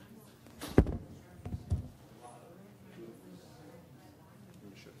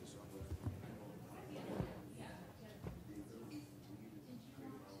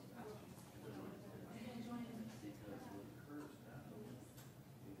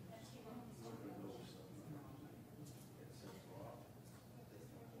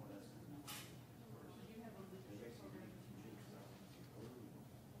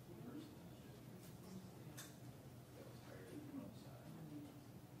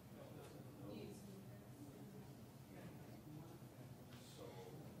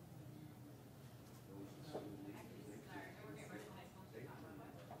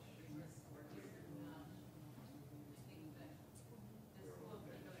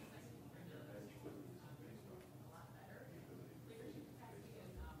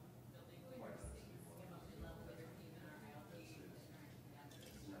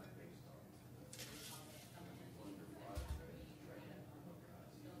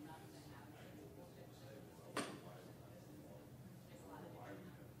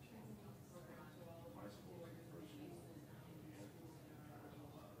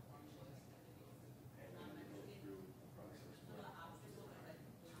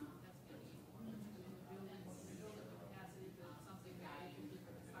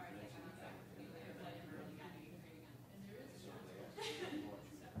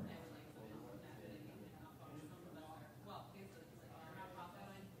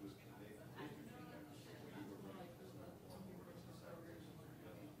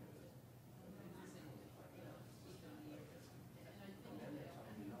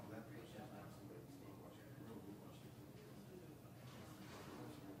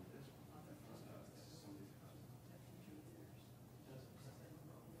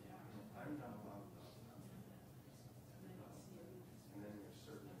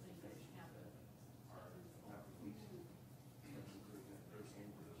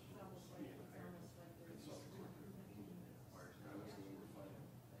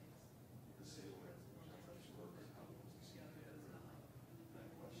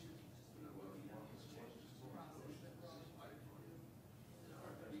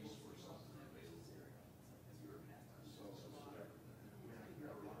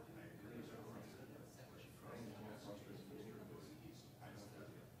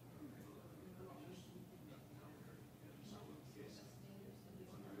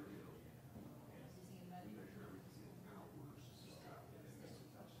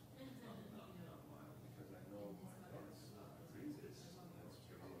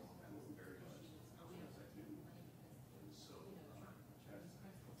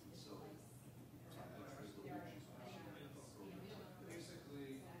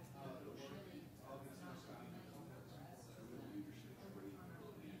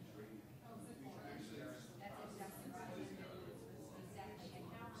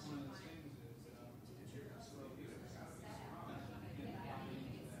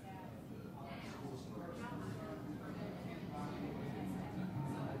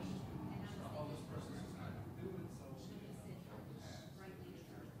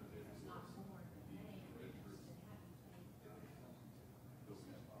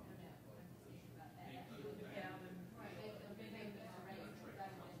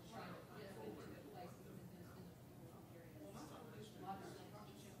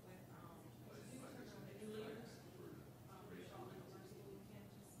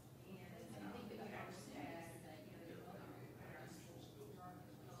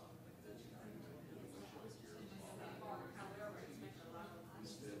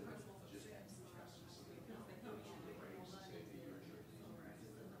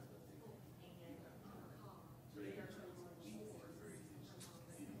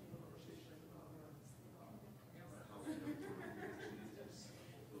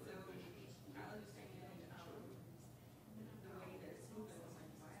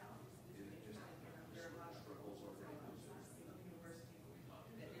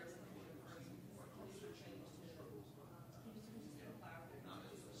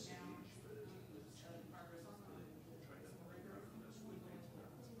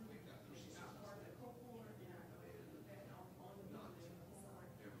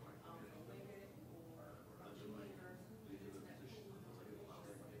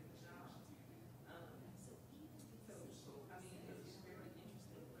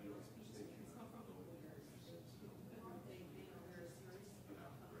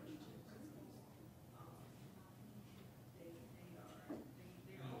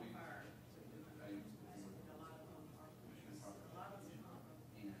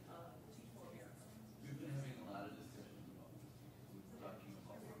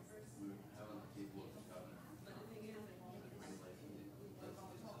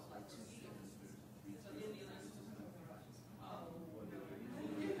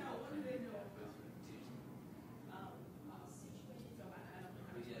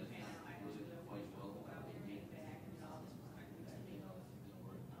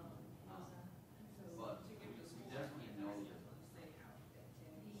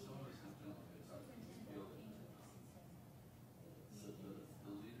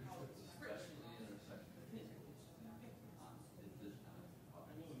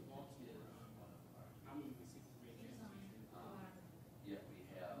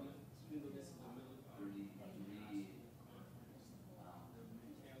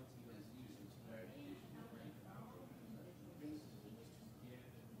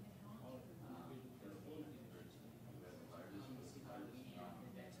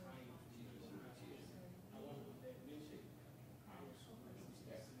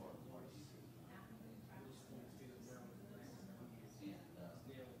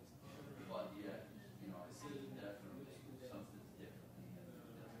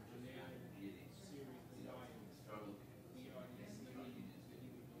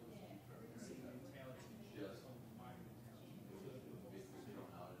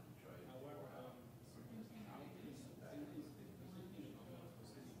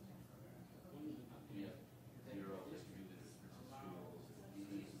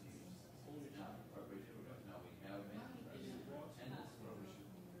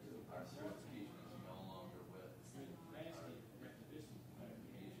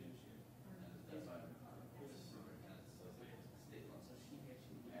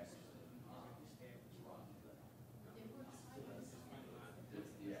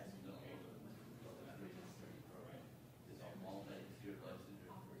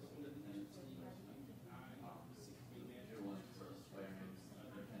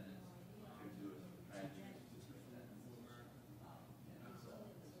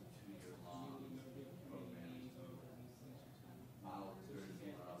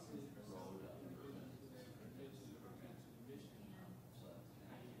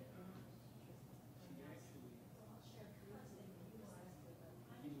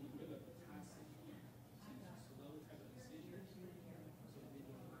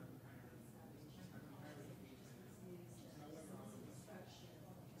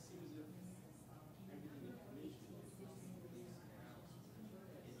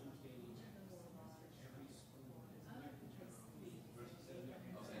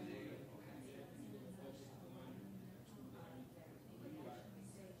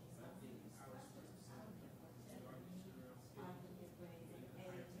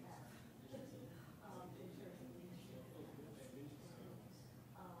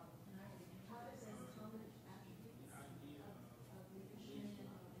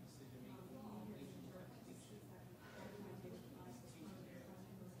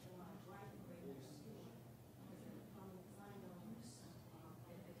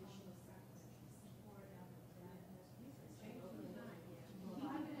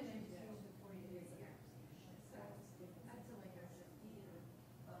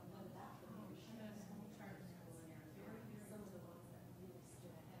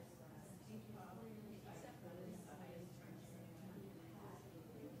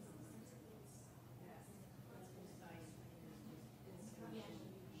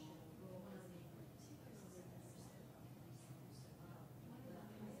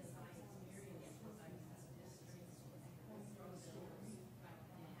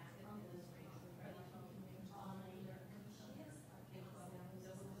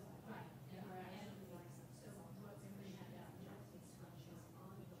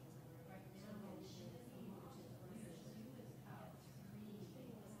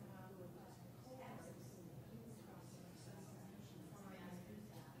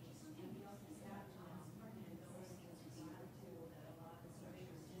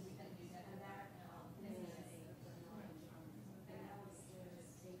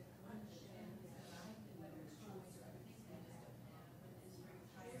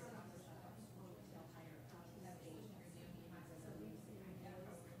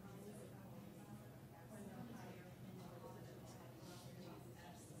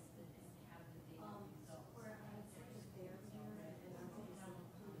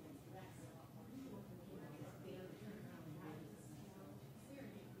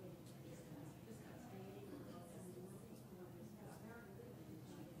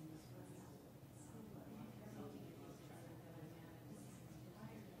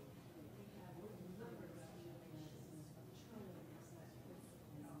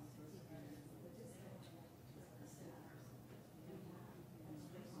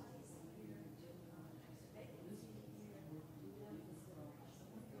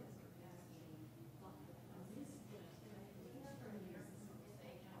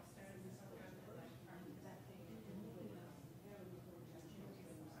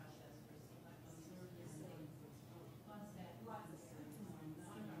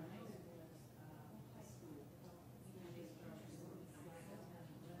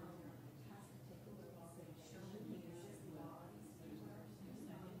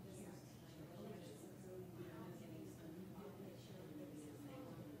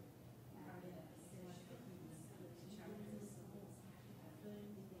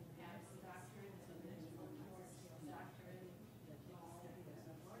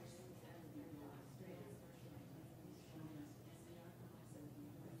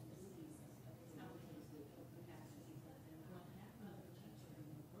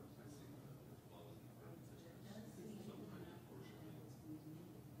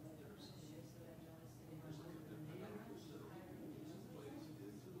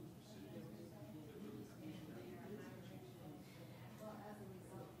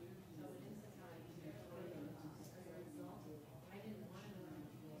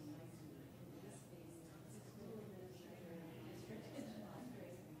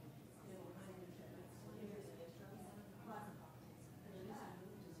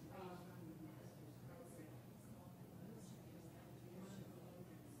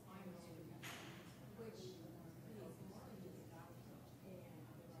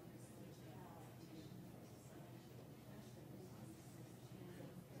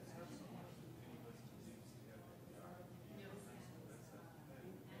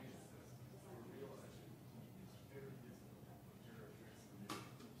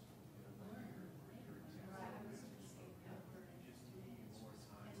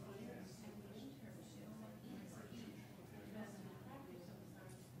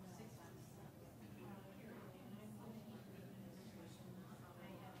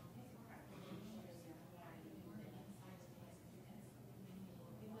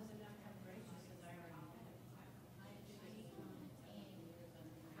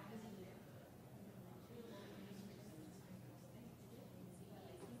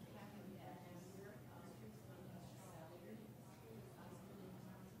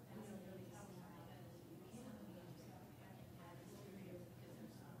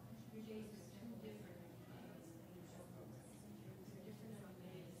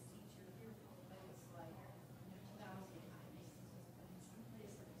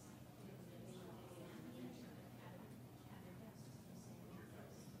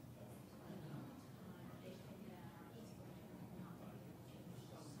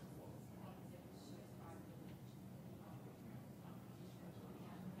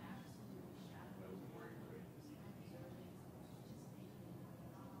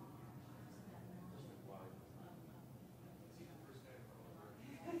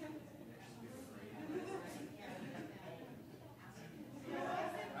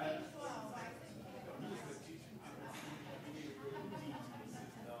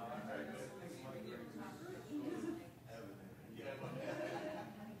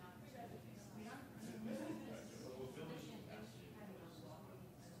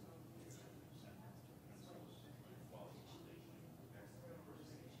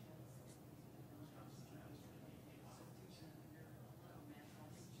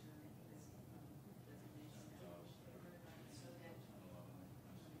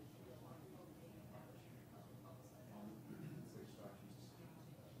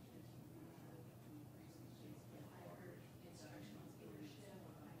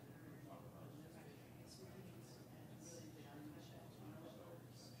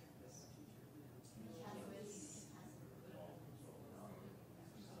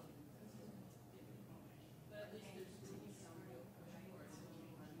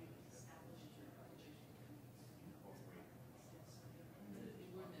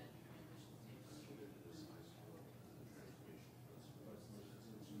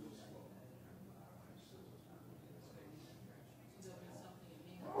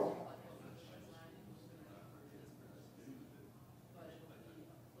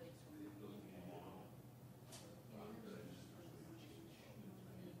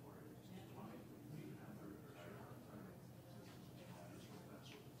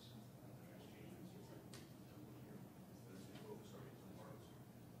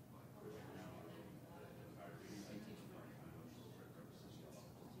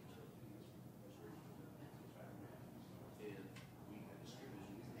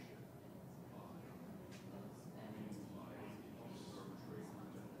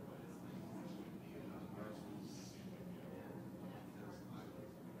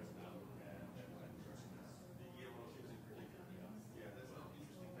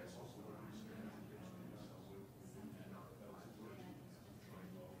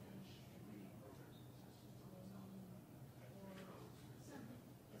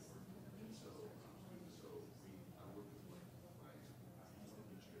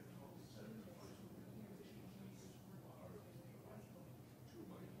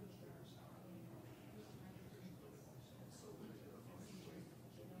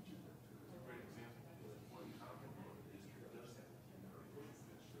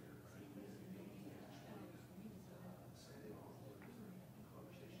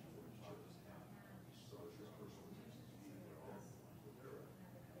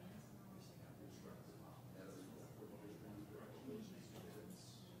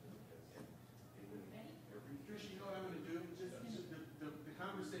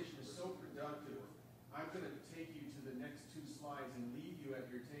 so productive, I'm going to take you to the next two slides and leave you at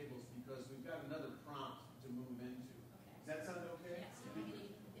your tables because we've got another prompt to move into. Does that sound okay?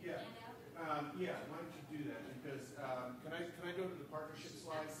 Yes. Yeah. Why don't you do that? Because can I go to the partnership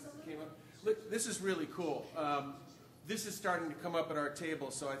slides that came up? Look, this is really cool. This is starting to come up at our table,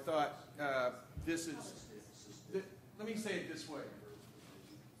 so I thought this is. Let me say it this way.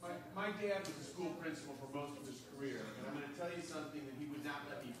 My dad was a school principal for most of his career, and I'm going to tell you something that he would not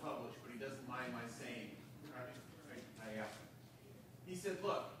let me publish, but he doesn't mind my saying. He said,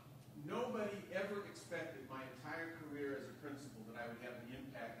 look, nobody ever expected my entire career as a principal that I would have an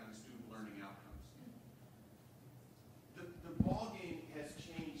impact on student learning outcomes. The ball game has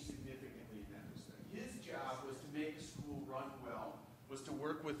changed significantly in that respect. His job was to make a school run well, was to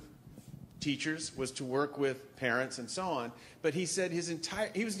work with teachers, was to work with parents and so on. But he said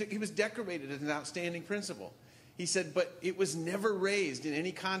he was decorated as an outstanding principal. He said, but it was never raised in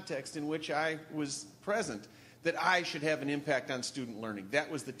any context in which I was present that I should have an impact on student learning.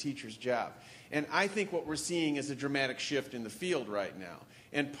 That was the teacher's job. And I think what we're seeing is a dramatic shift in the field right now.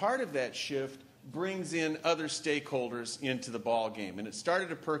 And part of that shift brings in other stakeholders into the ball game. And it started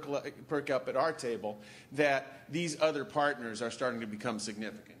to perk up at our table that these other partners are starting to become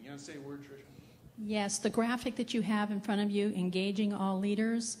significant. You want to say a word, Tricia? Yes, the graphic that you have in front of you, Engaging All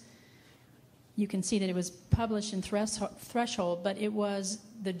Leaders, you can see that it was published in Threshold, but it was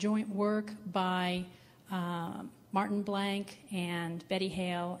the joint work by Martin Blank and Betty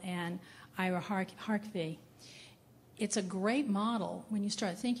Hale and Ira Harkvey. It's a great model when you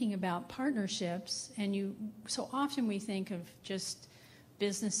start thinking about partnerships, and so often we think of just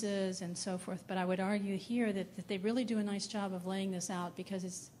businesses and so forth, but I would argue here that they really do a nice job of laying this out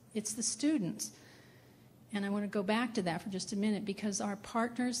because it's the students. And I want to go back to that for just a minute because our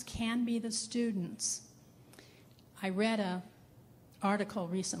partners can be the students. I read an article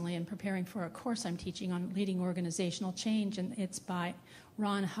recently in preparing for a course I'm teaching on leading organizational change, and it's by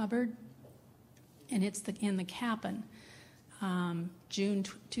Ron Hubbard, and it's in the Kaplan, June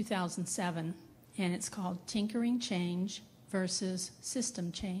 2007, and it's called Tinkering Change versus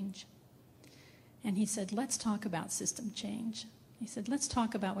System Change. And he said, let's talk about system change. He said, let's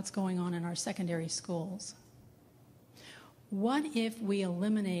talk about what's going on in our secondary schools. What if we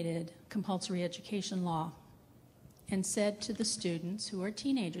eliminated compulsory education law and said to the students who are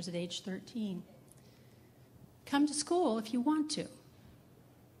teenagers at age 13, come to school if you want to.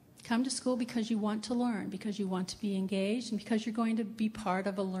 Come to school because you want to learn, because you want to be engaged, and because you're going to be part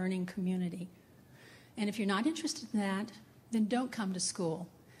of a learning community. And if you're not interested in that, then don't come to school.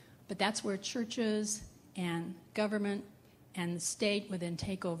 But that's where churches and government and the state would then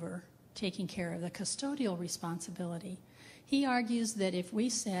take over taking care of the custodial responsibility. He argues that if we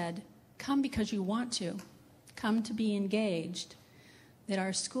said, come because you want to, come to be engaged, that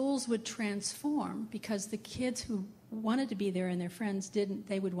our schools would transform because the kids who wanted to be there and their friends didn't,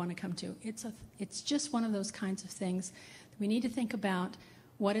 they would want to come to. It's just one of those kinds of things that we need to think about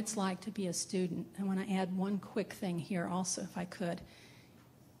what it's like to be a student. I want to add one quick thing here also, if I could.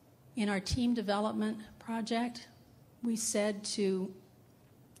 In our team development project, we said to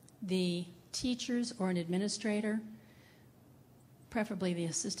the teachers or an administrator, preferably the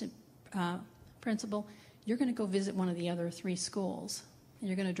assistant principal, you're going to go visit one of the other 3 schools. And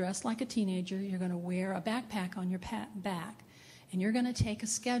you're going to dress like a teenager. You're going to wear a backpack on your back. And you're going to take a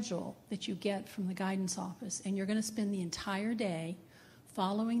schedule that you get from the guidance office. And you're going to spend the entire day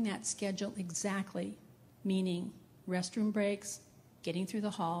following that schedule exactly, meaning restroom breaks, getting through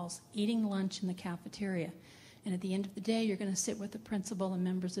the halls, eating lunch in the cafeteria. And at the end of the day, you're going to sit with the principal and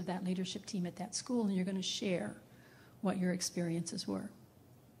members of that leadership team at that school, and you're going to share what your experiences were.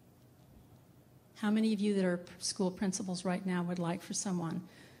 How many of you that are school principals right now would like for someone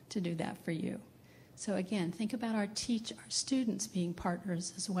to do that for you? So again, think about our students being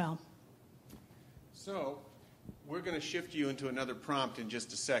partners as well. So we're going to shift you into another prompt in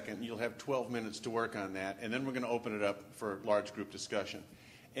just a second. You'll have 12 minutes to work on that, and then we're going to open it up for large group discussion.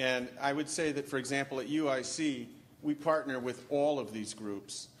 And I would say that, for example, at UIC, we partner with all of these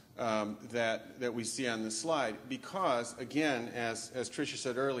groups that we see on this slide because, again, as Tricia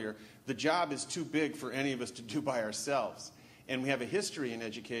said earlier, the job is too big for any of us to do by ourselves. And we have a history in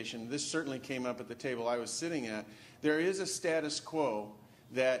education. This certainly came up at the table I was sitting at. There is a status quo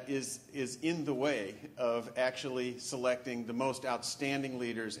that is in the way of actually selecting the most outstanding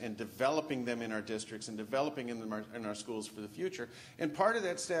leaders and developing them in our districts and developing them in our schools for the future. And part of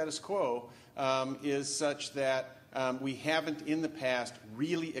that status quo is such that we haven't in the past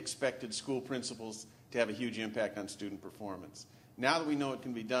really expected school principals to have a huge impact on student performance. Now that we know it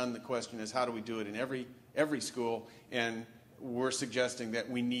can be done, the question is how do we do it in every school? And we're suggesting that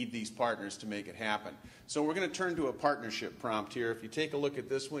we need these partners to make it happen. So we're going to turn to a partnership prompt here. If you take a look at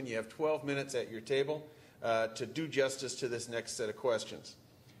this one, you have 12 minutes at your table to do justice to this next set of questions.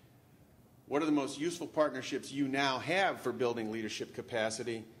 What are the most useful partnerships you now have for building leadership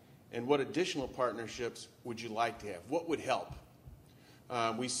capacity, and what additional partnerships would you like to have? What would help?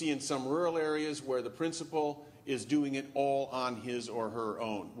 We see in some rural areas where the principal is doing it all on his or her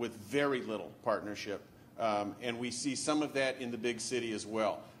own with very little partnership. And we see some of that in the big city as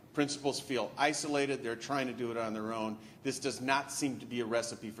well. Principals feel isolated. They're trying to do it on their own. This does not seem to be a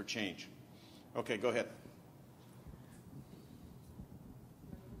recipe for change. Okay, go ahead.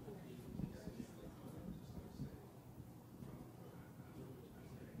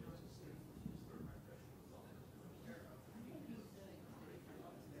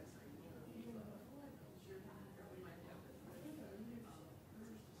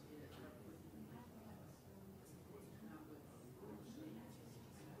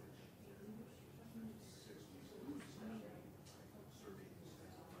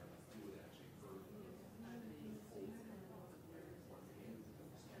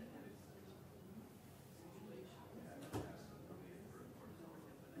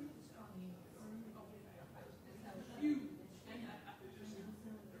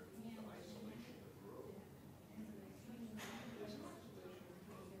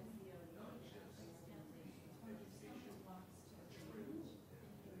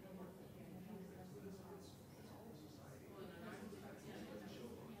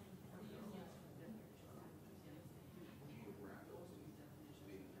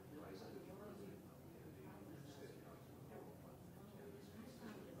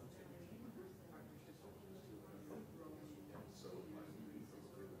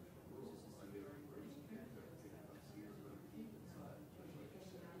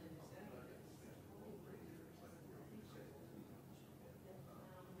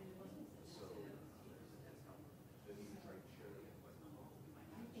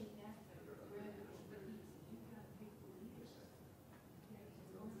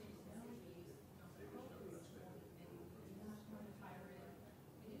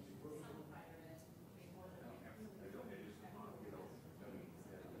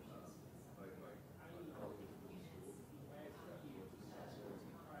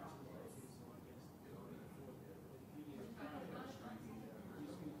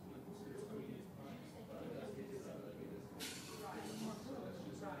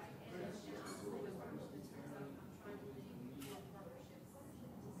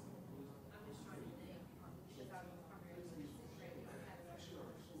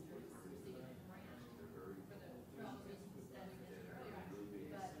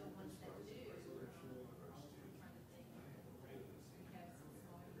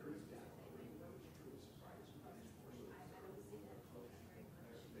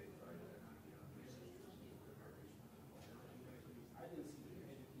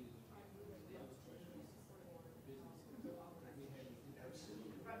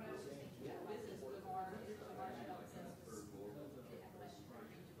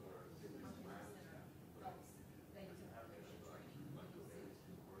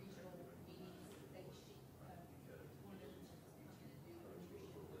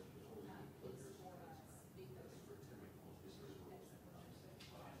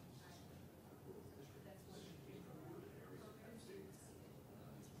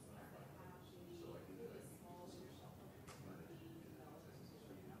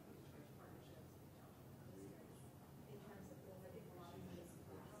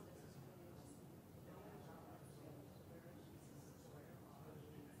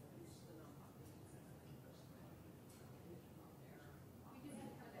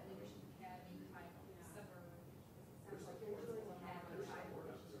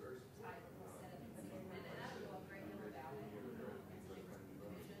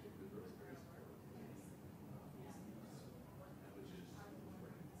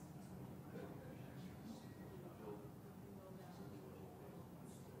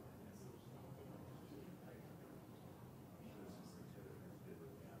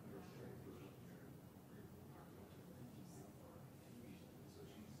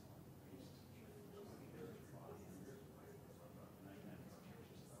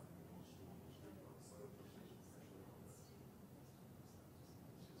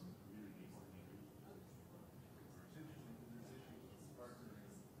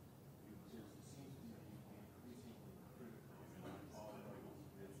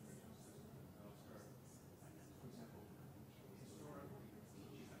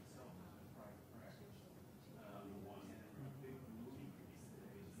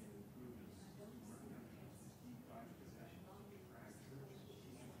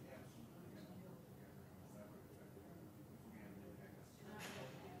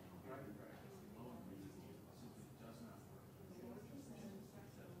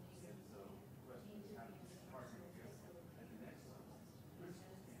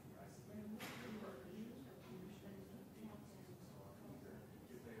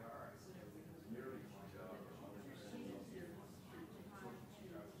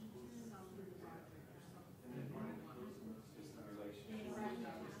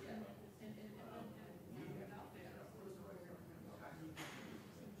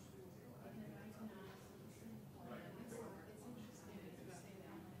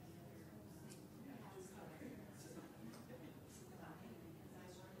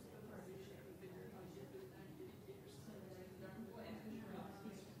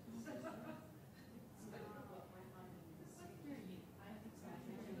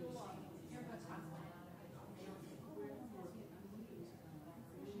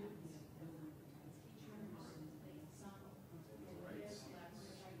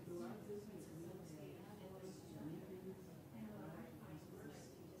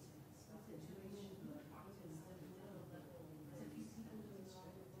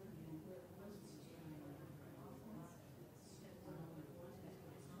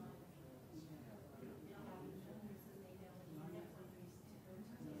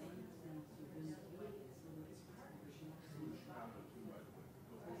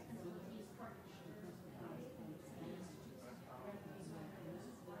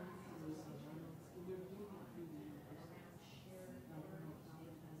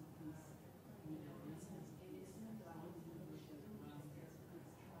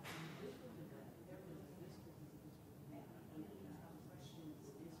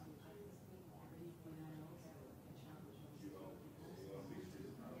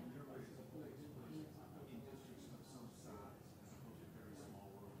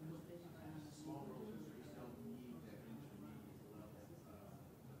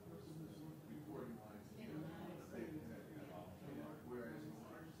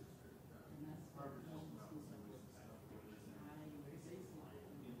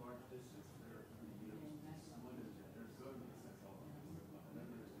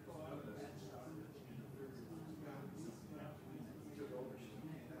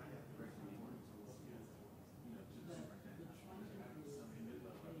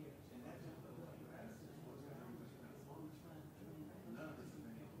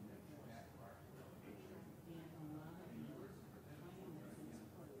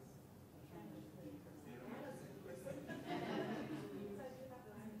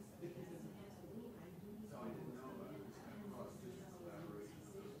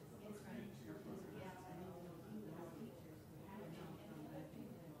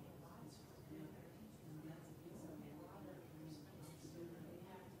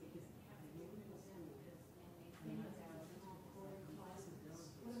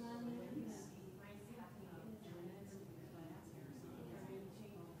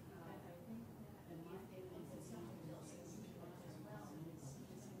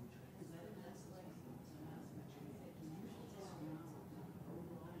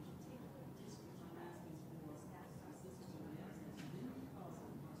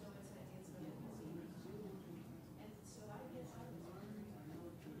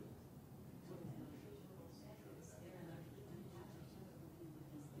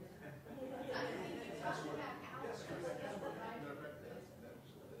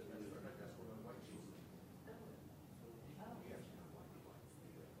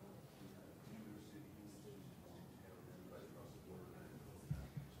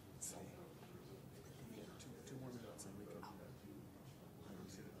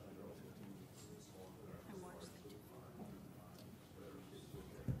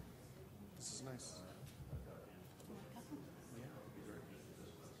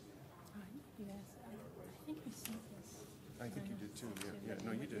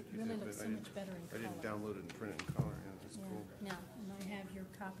 in I didn't color. download it and print it in color. Yeah, that's Yeah. cool. Now, and I have your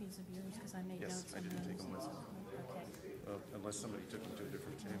copies of yours because I made Yes, notes I on didn't those. take them with me. Okay. Unless somebody took them to a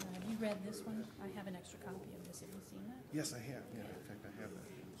different table. Have you read this one? I have an extra copy of this. Have you seen that? Yes, I have. Yeah, in fact, I have that.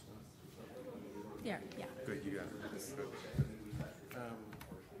 There, yeah. Good, you got it. Good.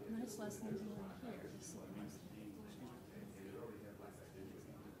 Nice lessons right here. This is nice.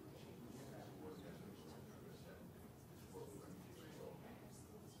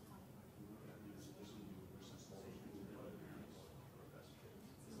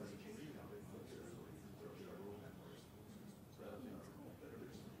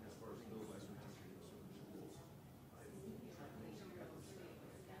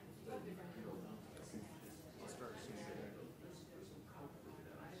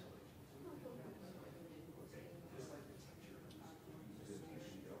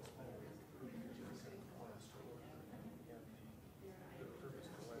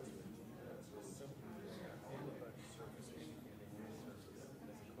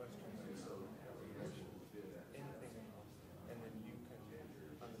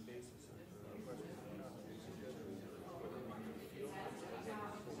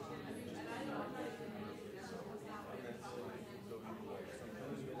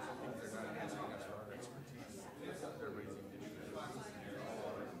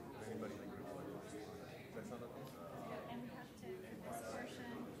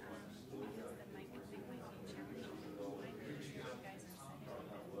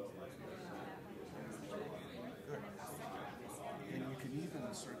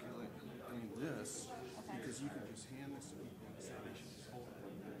 Circulate, this, because you can just hand this to people and say they should just hold it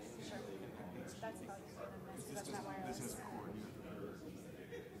like this. Sure. That's about this. That's not wireless. This has a cord.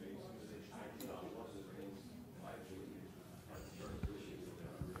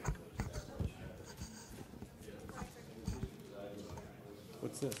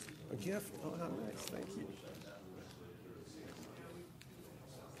 What's this? A gift? Oh, how nice. Thank you.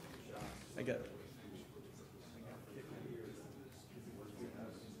 I got it.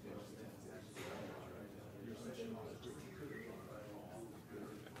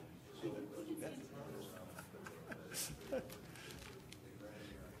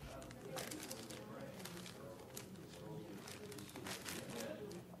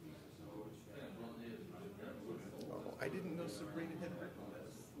 I didn't know Sabrina had written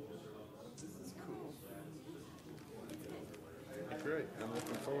this. This is cool. Great. I'm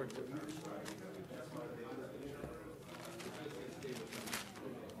looking forward to it.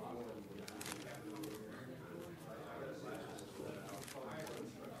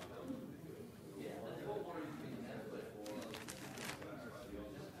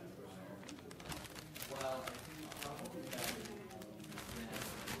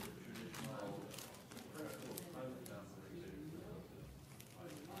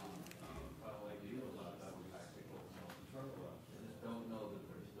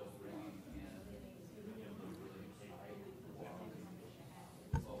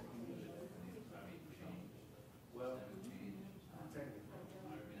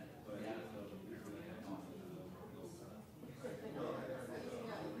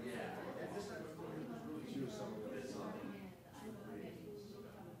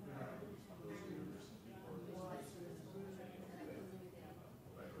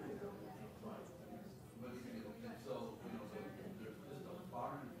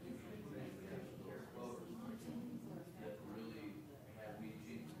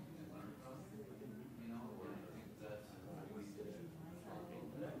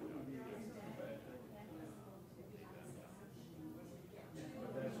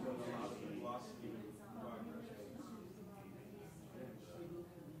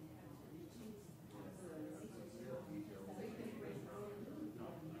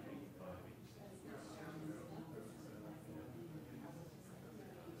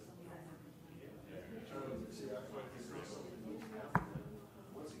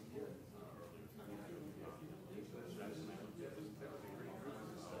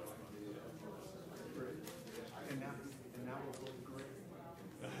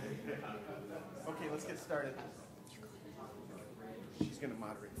 Okay, let's get started. She's going to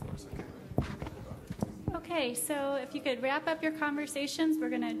moderate for us, okay? Okay, so if you could wrap up your conversations, we're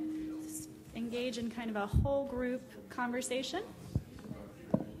going to engage in kind of a whole group conversation.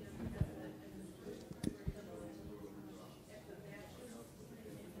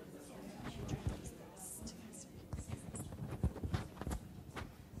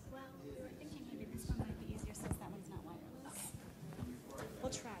 Well, we were thinking maybe this one might be easier since that one's not wireless.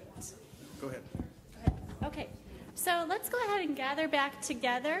 We'll try it. Go ahead. Okay, so let's go ahead and gather back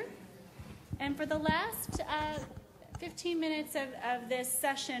together. And for the last 15 minutes of this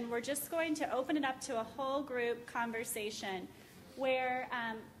session, we're just going to open it up to a whole group conversation where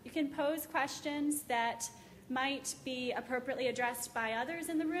you can pose questions that might be appropriately addressed by others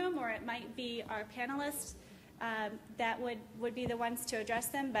in the room, or it might be our panelists that would be the ones to address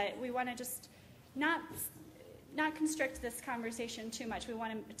them. But we want to just not constrict this conversation too much. We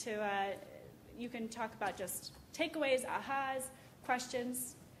want to, you can talk about just takeaways, ahas,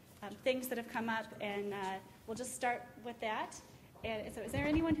 questions, things that have come up, and we'll just start with that. And so is there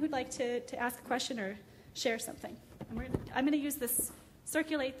anyone who'd like to ask a question or share something? I'm going to use this,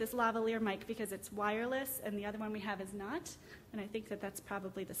 circulate this lavalier mic because it's wireless, and the other one we have is not, and I think that that's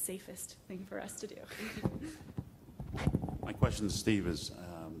probably the safest thing for us to do. My question to Steve is,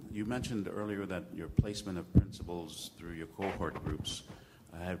 you mentioned earlier that your placement of principals through your cohort groups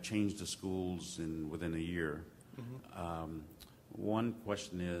have changed the schools within a year. Mm-hmm. One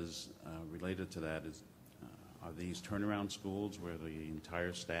question is related to that is, are these turnaround schools where the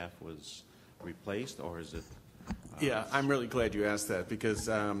entire staff was replaced, or is it? Yeah, I'm really glad you asked that because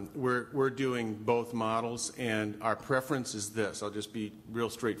we're doing both models, and our preference is this. I'll just be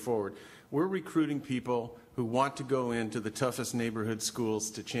real straightforward. We're recruiting people who want to go into the toughest neighborhood schools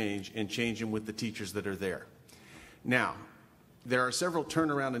to change and change them with the teachers that are there. Now, there are several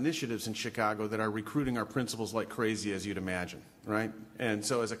turnaround initiatives in Chicago that are recruiting our principals like crazy, as you'd imagine, right? And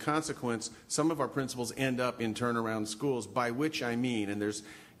so as a consequence, some of our principals end up in turnaround schools, by which I mean, and there's,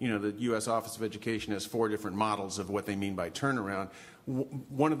 the U.S. Office of Education has 4 different models of what they mean by turnaround.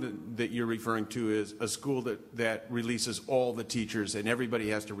 One of that you're referring to is a school that releases all the teachers and everybody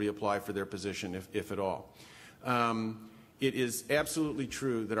has to reapply for their position, if at all. It is absolutely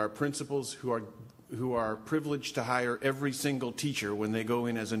true that our principals who are privileged to hire every single teacher when they go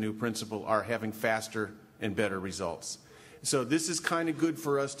in as a new principal are having faster and better results. So this is kind of good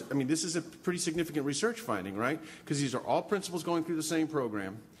for us. This is a pretty significant research finding, right? Because these are all principals going through the same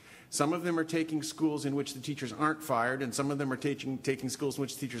program. Some of them are taking schools in which the teachers aren't fired, and some of them are taking schools in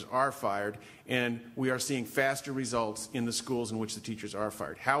which the teachers are fired, and we are seeing faster results in the schools in which the teachers are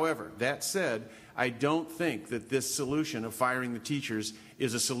fired. However, that said, I don't think that this solution of firing the teachers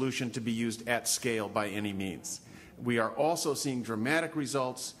is a solution to be used at scale by any means. We are also seeing dramatic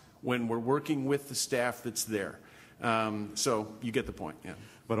results when we're working with the staff that's there. So you get the point, yeah.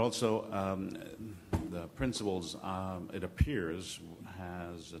 But also, the principals, it appears,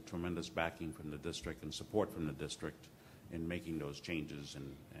 has a tremendous backing from the district and support from the district in making those changes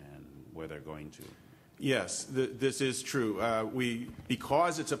and where they're going to. Yes, this is true.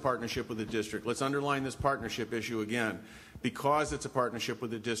 Because it's a partnership with the district, let's underline this partnership issue again. Because it's a partnership with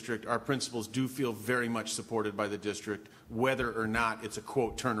the district, our principals do feel very much supported by the district, whether or not it's a,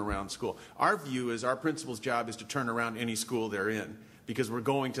 quote, turnaround school. Our view is our principal's job is to turn around any school they're in because we're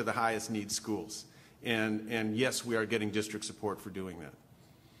going to the highest need schools. And yes, we are getting district support for doing that.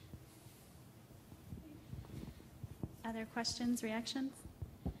 Other questions, reactions?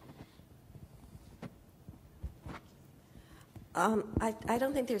 I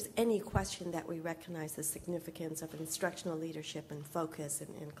don't think there's any question that we recognize the significance of instructional leadership and focus,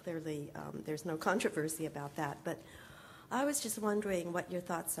 and clearly there's no controversy about that. But I was just wondering what your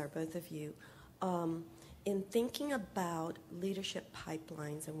thoughts are, both of you, in thinking about leadership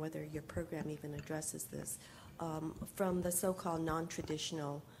pipelines and whether your program even addresses this from the so-called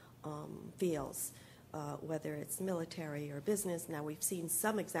non-traditional fields, whether it's military or business. Now, we've seen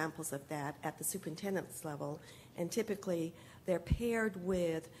some examples of that at the superintendent's level, and typically they're paired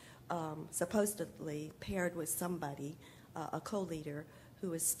with, supposedly paired with somebody, a co-leader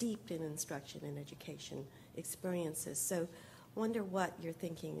who is steeped in instruction and education experiences. So wonder what your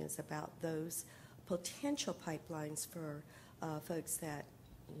thinking is about those potential pipelines for folks that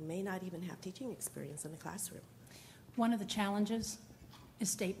may not even have teaching experience in the classroom. One of the challenges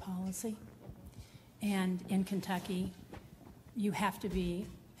is state policy. And in Kentucky, you have to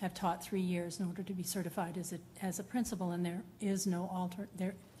have taught 3 years in order to be certified as a principal, and there is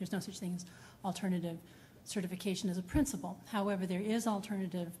there's no such thing as alternative certification as a principal. However, there is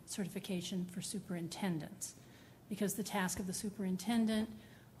alternative certification for superintendents, because the task of the superintendent,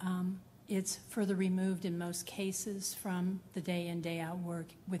 it's further removed in most cases from the day in, day out work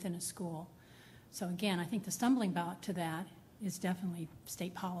within a school. So again, I think the stumbling block to that is definitely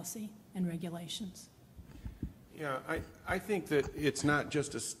state policy and regulations. Yeah, I think that it's not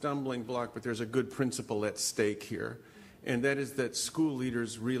just a stumbling block, but there's a good principle at stake here, and that is that school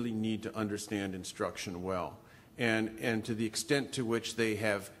leaders really need to understand instruction well. And to the extent to which they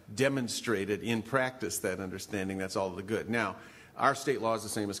have demonstrated in practice that understanding, that's all the good. Now, our state law is the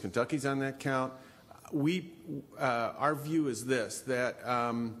same as Kentucky's on that count. Our view is this, that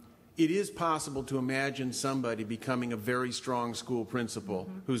it is possible to imagine somebody becoming a very strong school principal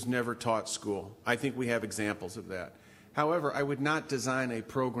who's never taught school. I think we have examples of that. However, I would not design a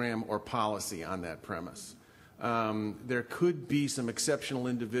program or policy on that premise. There could be some exceptional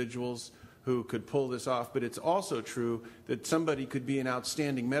individuals who could pull this off, but it's also true that somebody could be an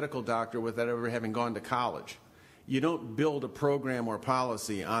outstanding medical doctor without ever having gone to college. You don't build a program or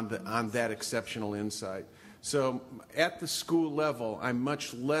policy on that exceptional insight. So at the school level, I'm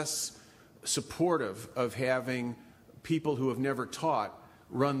much less supportive of having people who have never taught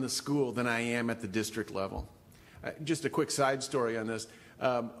run the school than I am at the district level. Just a quick side story on this.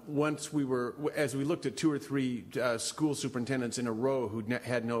 As we looked at 2 or 3 school superintendents in a row who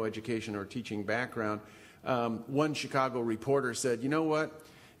had no education or teaching background, one Chicago reporter said, you know what?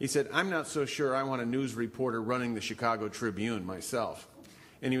 He said, I'm not so sure I want a news reporter running the Chicago Tribune myself.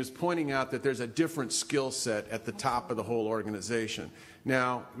 And he was pointing out that there's a different skill set at the top of the whole organization.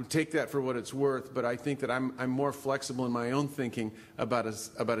 Now, take that for what it's worth, but I think that I'm more flexible in my own thinking about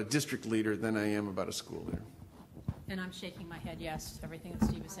a district leader than I am about a school leader. And I'm shaking my head yes to everything that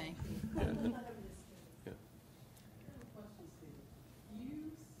Steve is saying. Yeah. Yeah.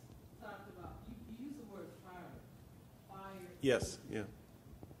 You talked about, you use the word fire. Yes, yeah.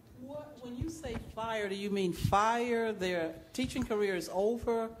 When you say fire, do you mean fire, their teaching career is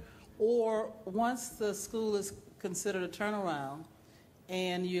over, or once the school is considered a turnaround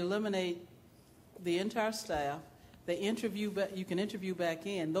and you eliminate the entire staff, you can interview back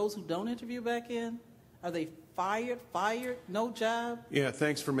in. Those who don't interview back in, are they fired, no job? Yeah,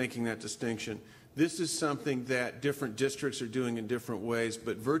 thanks for making that distinction. This is something that different districts are doing in different ways,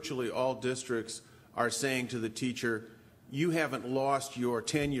 but virtually all districts are saying to the teacher, you haven't lost your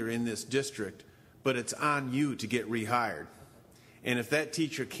tenure in this district, but it's on you to get rehired. And if that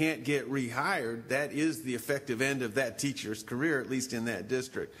teacher can't get rehired, that is the effective end of that teacher's career, at least in that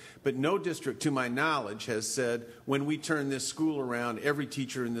district. But no district, to my knowledge, has said, when we turn this school around, every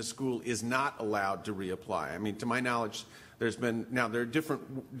teacher in this school is not allowed to reapply. I mean, to my knowledge, there are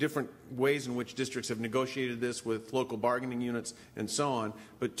different ways in which districts have negotiated this with local bargaining units and so on.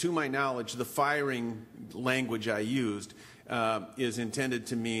 But to my knowledge, the firing language I used is intended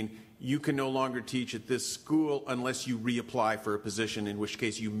to mean you can no longer teach at this school unless you reapply for a position, in which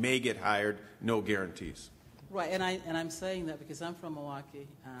case you may get hired, no guarantees. Right, and I'm saying that because I'm from Milwaukee,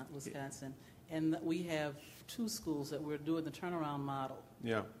 Wisconsin, and we have 2 schools that we're doing the turnaround model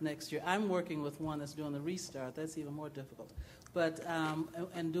next year. I'm working with one that's doing the restart. That's even more difficult. But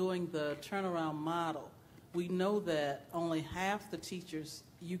and doing the turnaround model, we know that only half the teachers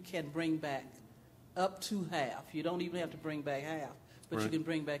you can bring back, up to half. You don't even have to bring back half, but you can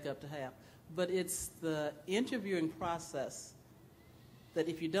bring back up to half. But it's the interviewing process that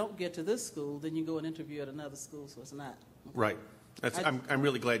if you don't get to this school, then you go and interview at another school, so it's not. Right. I'm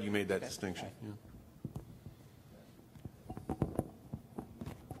really glad you made that distinction. Yeah.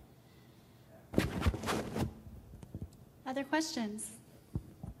 Other questions?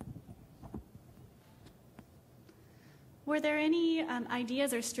 Were there any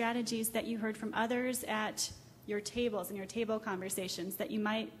ideas or strategies that you heard from others at your tables and your table conversations that you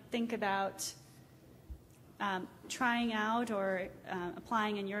might think about trying out or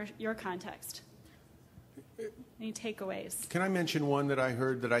applying in your context? Any takeaways? Can I mention one that I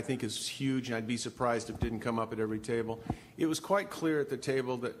heard that I think is huge, and I'd be surprised if it didn't come up at every table? It was quite clear at the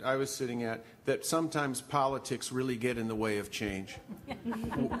table that I was sitting at that sometimes politics really get in the way of change,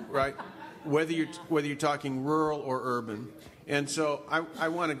 right? Whether you're talking rural or urban. And so I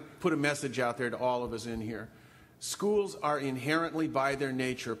want to put a message out there to all of us in here. Schools are inherently, by their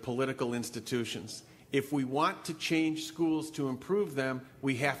nature, political institutions. If we want to change schools to improve them,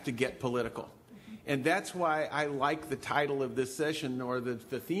 we have to get political. And that's why I like the title of this session, or the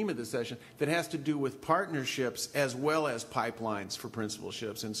theme of the session, that has to do with partnerships as well as pipelines for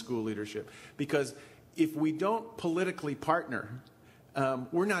principalships and school leadership. Because if we don't politically partner,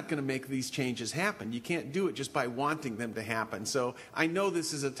 we're not going to make these changes happen. You can't do it just by wanting them to happen. So I know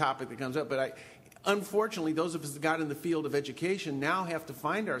this is a topic that comes up, but unfortunately, those of us that got in the field of education now have to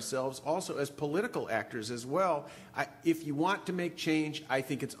find ourselves also as political actors as well. If you want to make change, I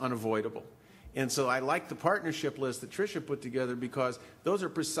think it's unavoidable. And so I like the partnership list that Tricia put together, because those are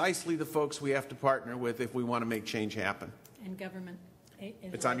precisely the folks we have to partner with if we want to make change happen. And government.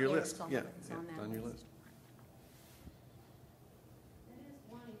 It's on your list. It's on your list. There is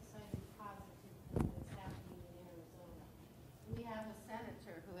one exciting positive thing that's happening in Arizona. We have a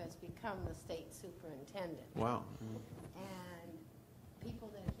senator who has become the state superintendent. Wow. And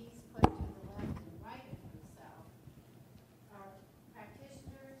people that he's put to the left and right of himself are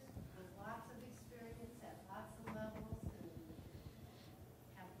practitioners with lots of experience at lots of levels and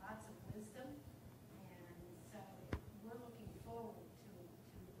have lots of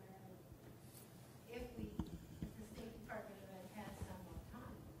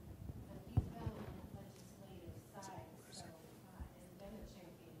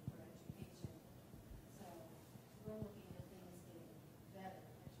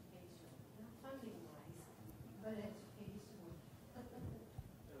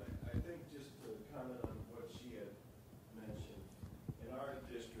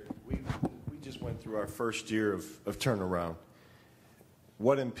through our first year of turnaround.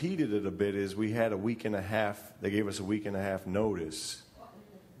 What impeded it a bit is we had a week and a half, they gave us a week and a half notice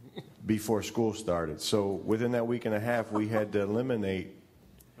before school started. So within that week and a half, we had to eliminate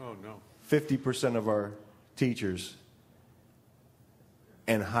 50% of our teachers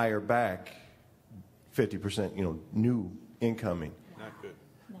and hire back 50%, new incoming. Not good.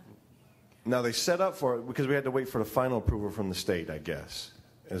 No. Now they set up for it because we had to wait for the final approval from the state, I guess,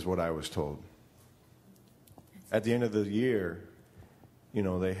 is what I was told. At the end of the year,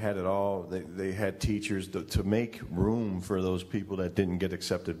 they had it all. They had teachers to make room for those people that didn't get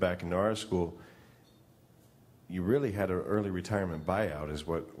accepted back into our school. You really had an early retirement buyout is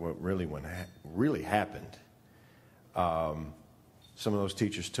what really happened. Some of those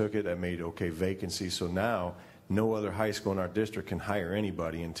teachers took it. That made vacancies. So now no other high school in our district can hire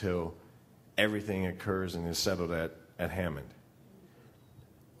anybody until everything occurs and is settled at Hammond.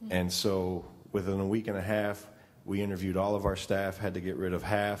 And so within a week and a half, we interviewed all of our staff, had to get rid of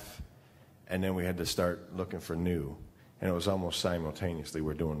half, and then we had to start looking for new. And it was almost simultaneously.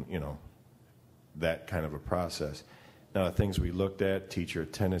 We're doing, that kind of a process. Now, the things we looked at, teacher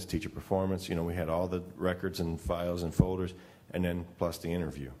attendance, teacher performance, we had all the records and files and folders, and then plus the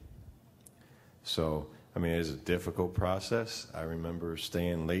interview. So, it is a difficult process. I remember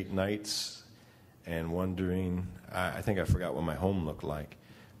staying late nights and wondering, I think I forgot what my home looked like.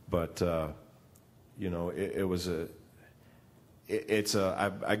 But, I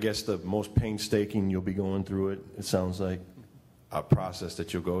guess the most painstaking you'll be going through it sounds like, a process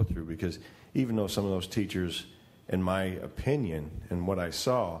that you'll go through, because even though some of those teachers, in my opinion, and what I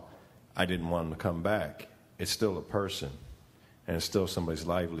saw, I didn't want them to come back, it's still a person, and it's still somebody's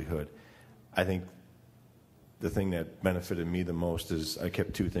livelihood. I think the thing that benefited me the most is I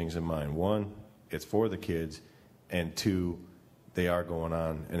kept two things in mind. One, it's for the kids, and two, they are going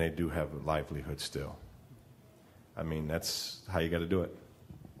on, and they do have a livelihood still. That's how you got to do it.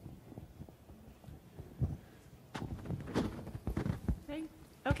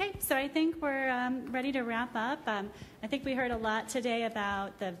 Okay, so I think we're ready to wrap up. I think we heard a lot today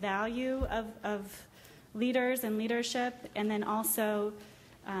about the value of leaders and leadership, and then also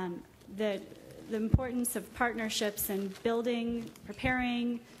the importance of partnerships and building,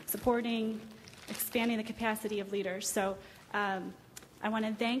 preparing, supporting, expanding the capacity of leaders. So I want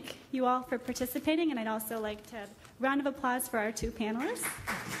to thank you all for participating, and I'd also like to have a round of applause for our two panelists.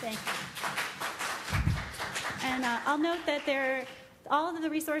 Thank you. And I'll note that all of the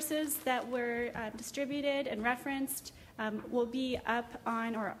resources that were distributed and referenced will be up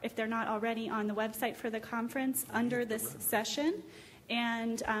on, or if they're not already, on the website for the conference under this session.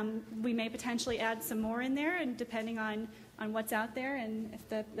 And we may potentially add some more in there, and depending on what's out there, and if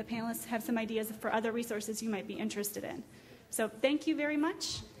the panelists have some ideas for other resources you might be interested in. So thank you very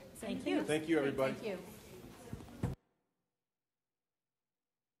much. Thank you. Thank you, everybody. Thank you.